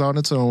stands on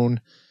its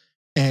own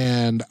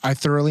and I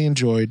thoroughly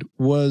enjoyed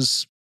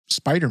was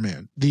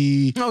Spider-Man.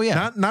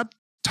 Not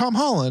Tom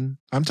Holland.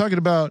 I'm talking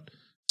about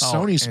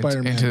Sony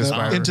Spider-Man,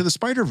 Into the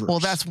Spider-Verse. Well,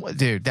 that's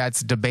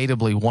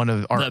debatably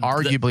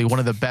arguably one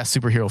of the best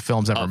superhero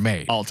films ever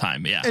made. All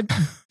time, yeah.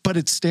 But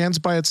it stands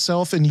by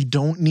itself and you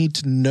don't need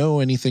to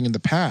know anything in the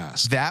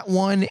past. That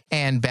one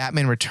and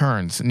Batman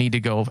Returns need to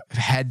go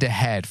head to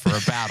head for a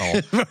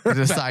battle to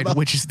decide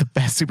which is the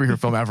best superhero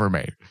film ever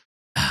made.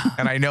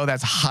 And I know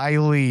that's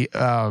highly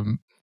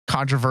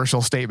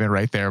controversial statement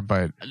right there,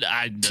 but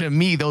to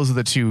me, those are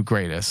the two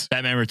greatest.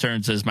 Batman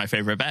Returns is my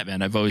favorite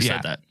Batman. I've always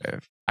said that.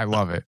 I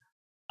love it.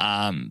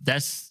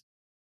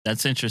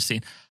 That's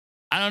interesting.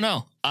 I don't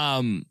know.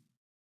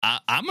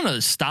 I'm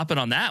gonna stop it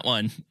on that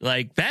one.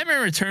 Like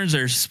Batman Returns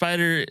or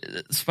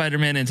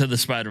Spider-Man Into the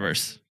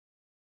Spider-Verse.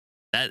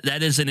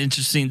 That is an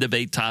interesting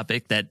debate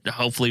topic that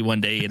hopefully one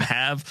day you'd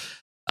have.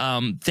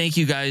 Thank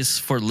you guys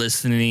for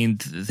listening.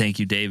 Thank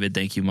you, David.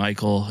 Thank you,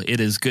 Michael. It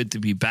is good to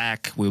be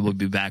back. We will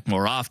be back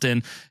more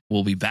often.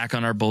 We'll be back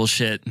on our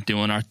bullshit,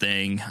 doing our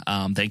thing.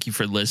 Thank you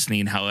for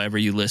listening. However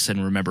you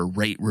listen, remember,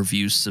 rate,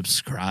 review,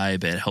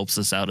 subscribe. It helps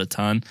us out a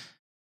ton.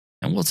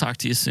 And we'll talk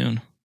to you soon.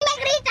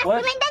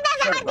 What?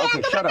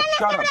 Okay, shut up.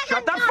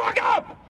 Shut the fuck up!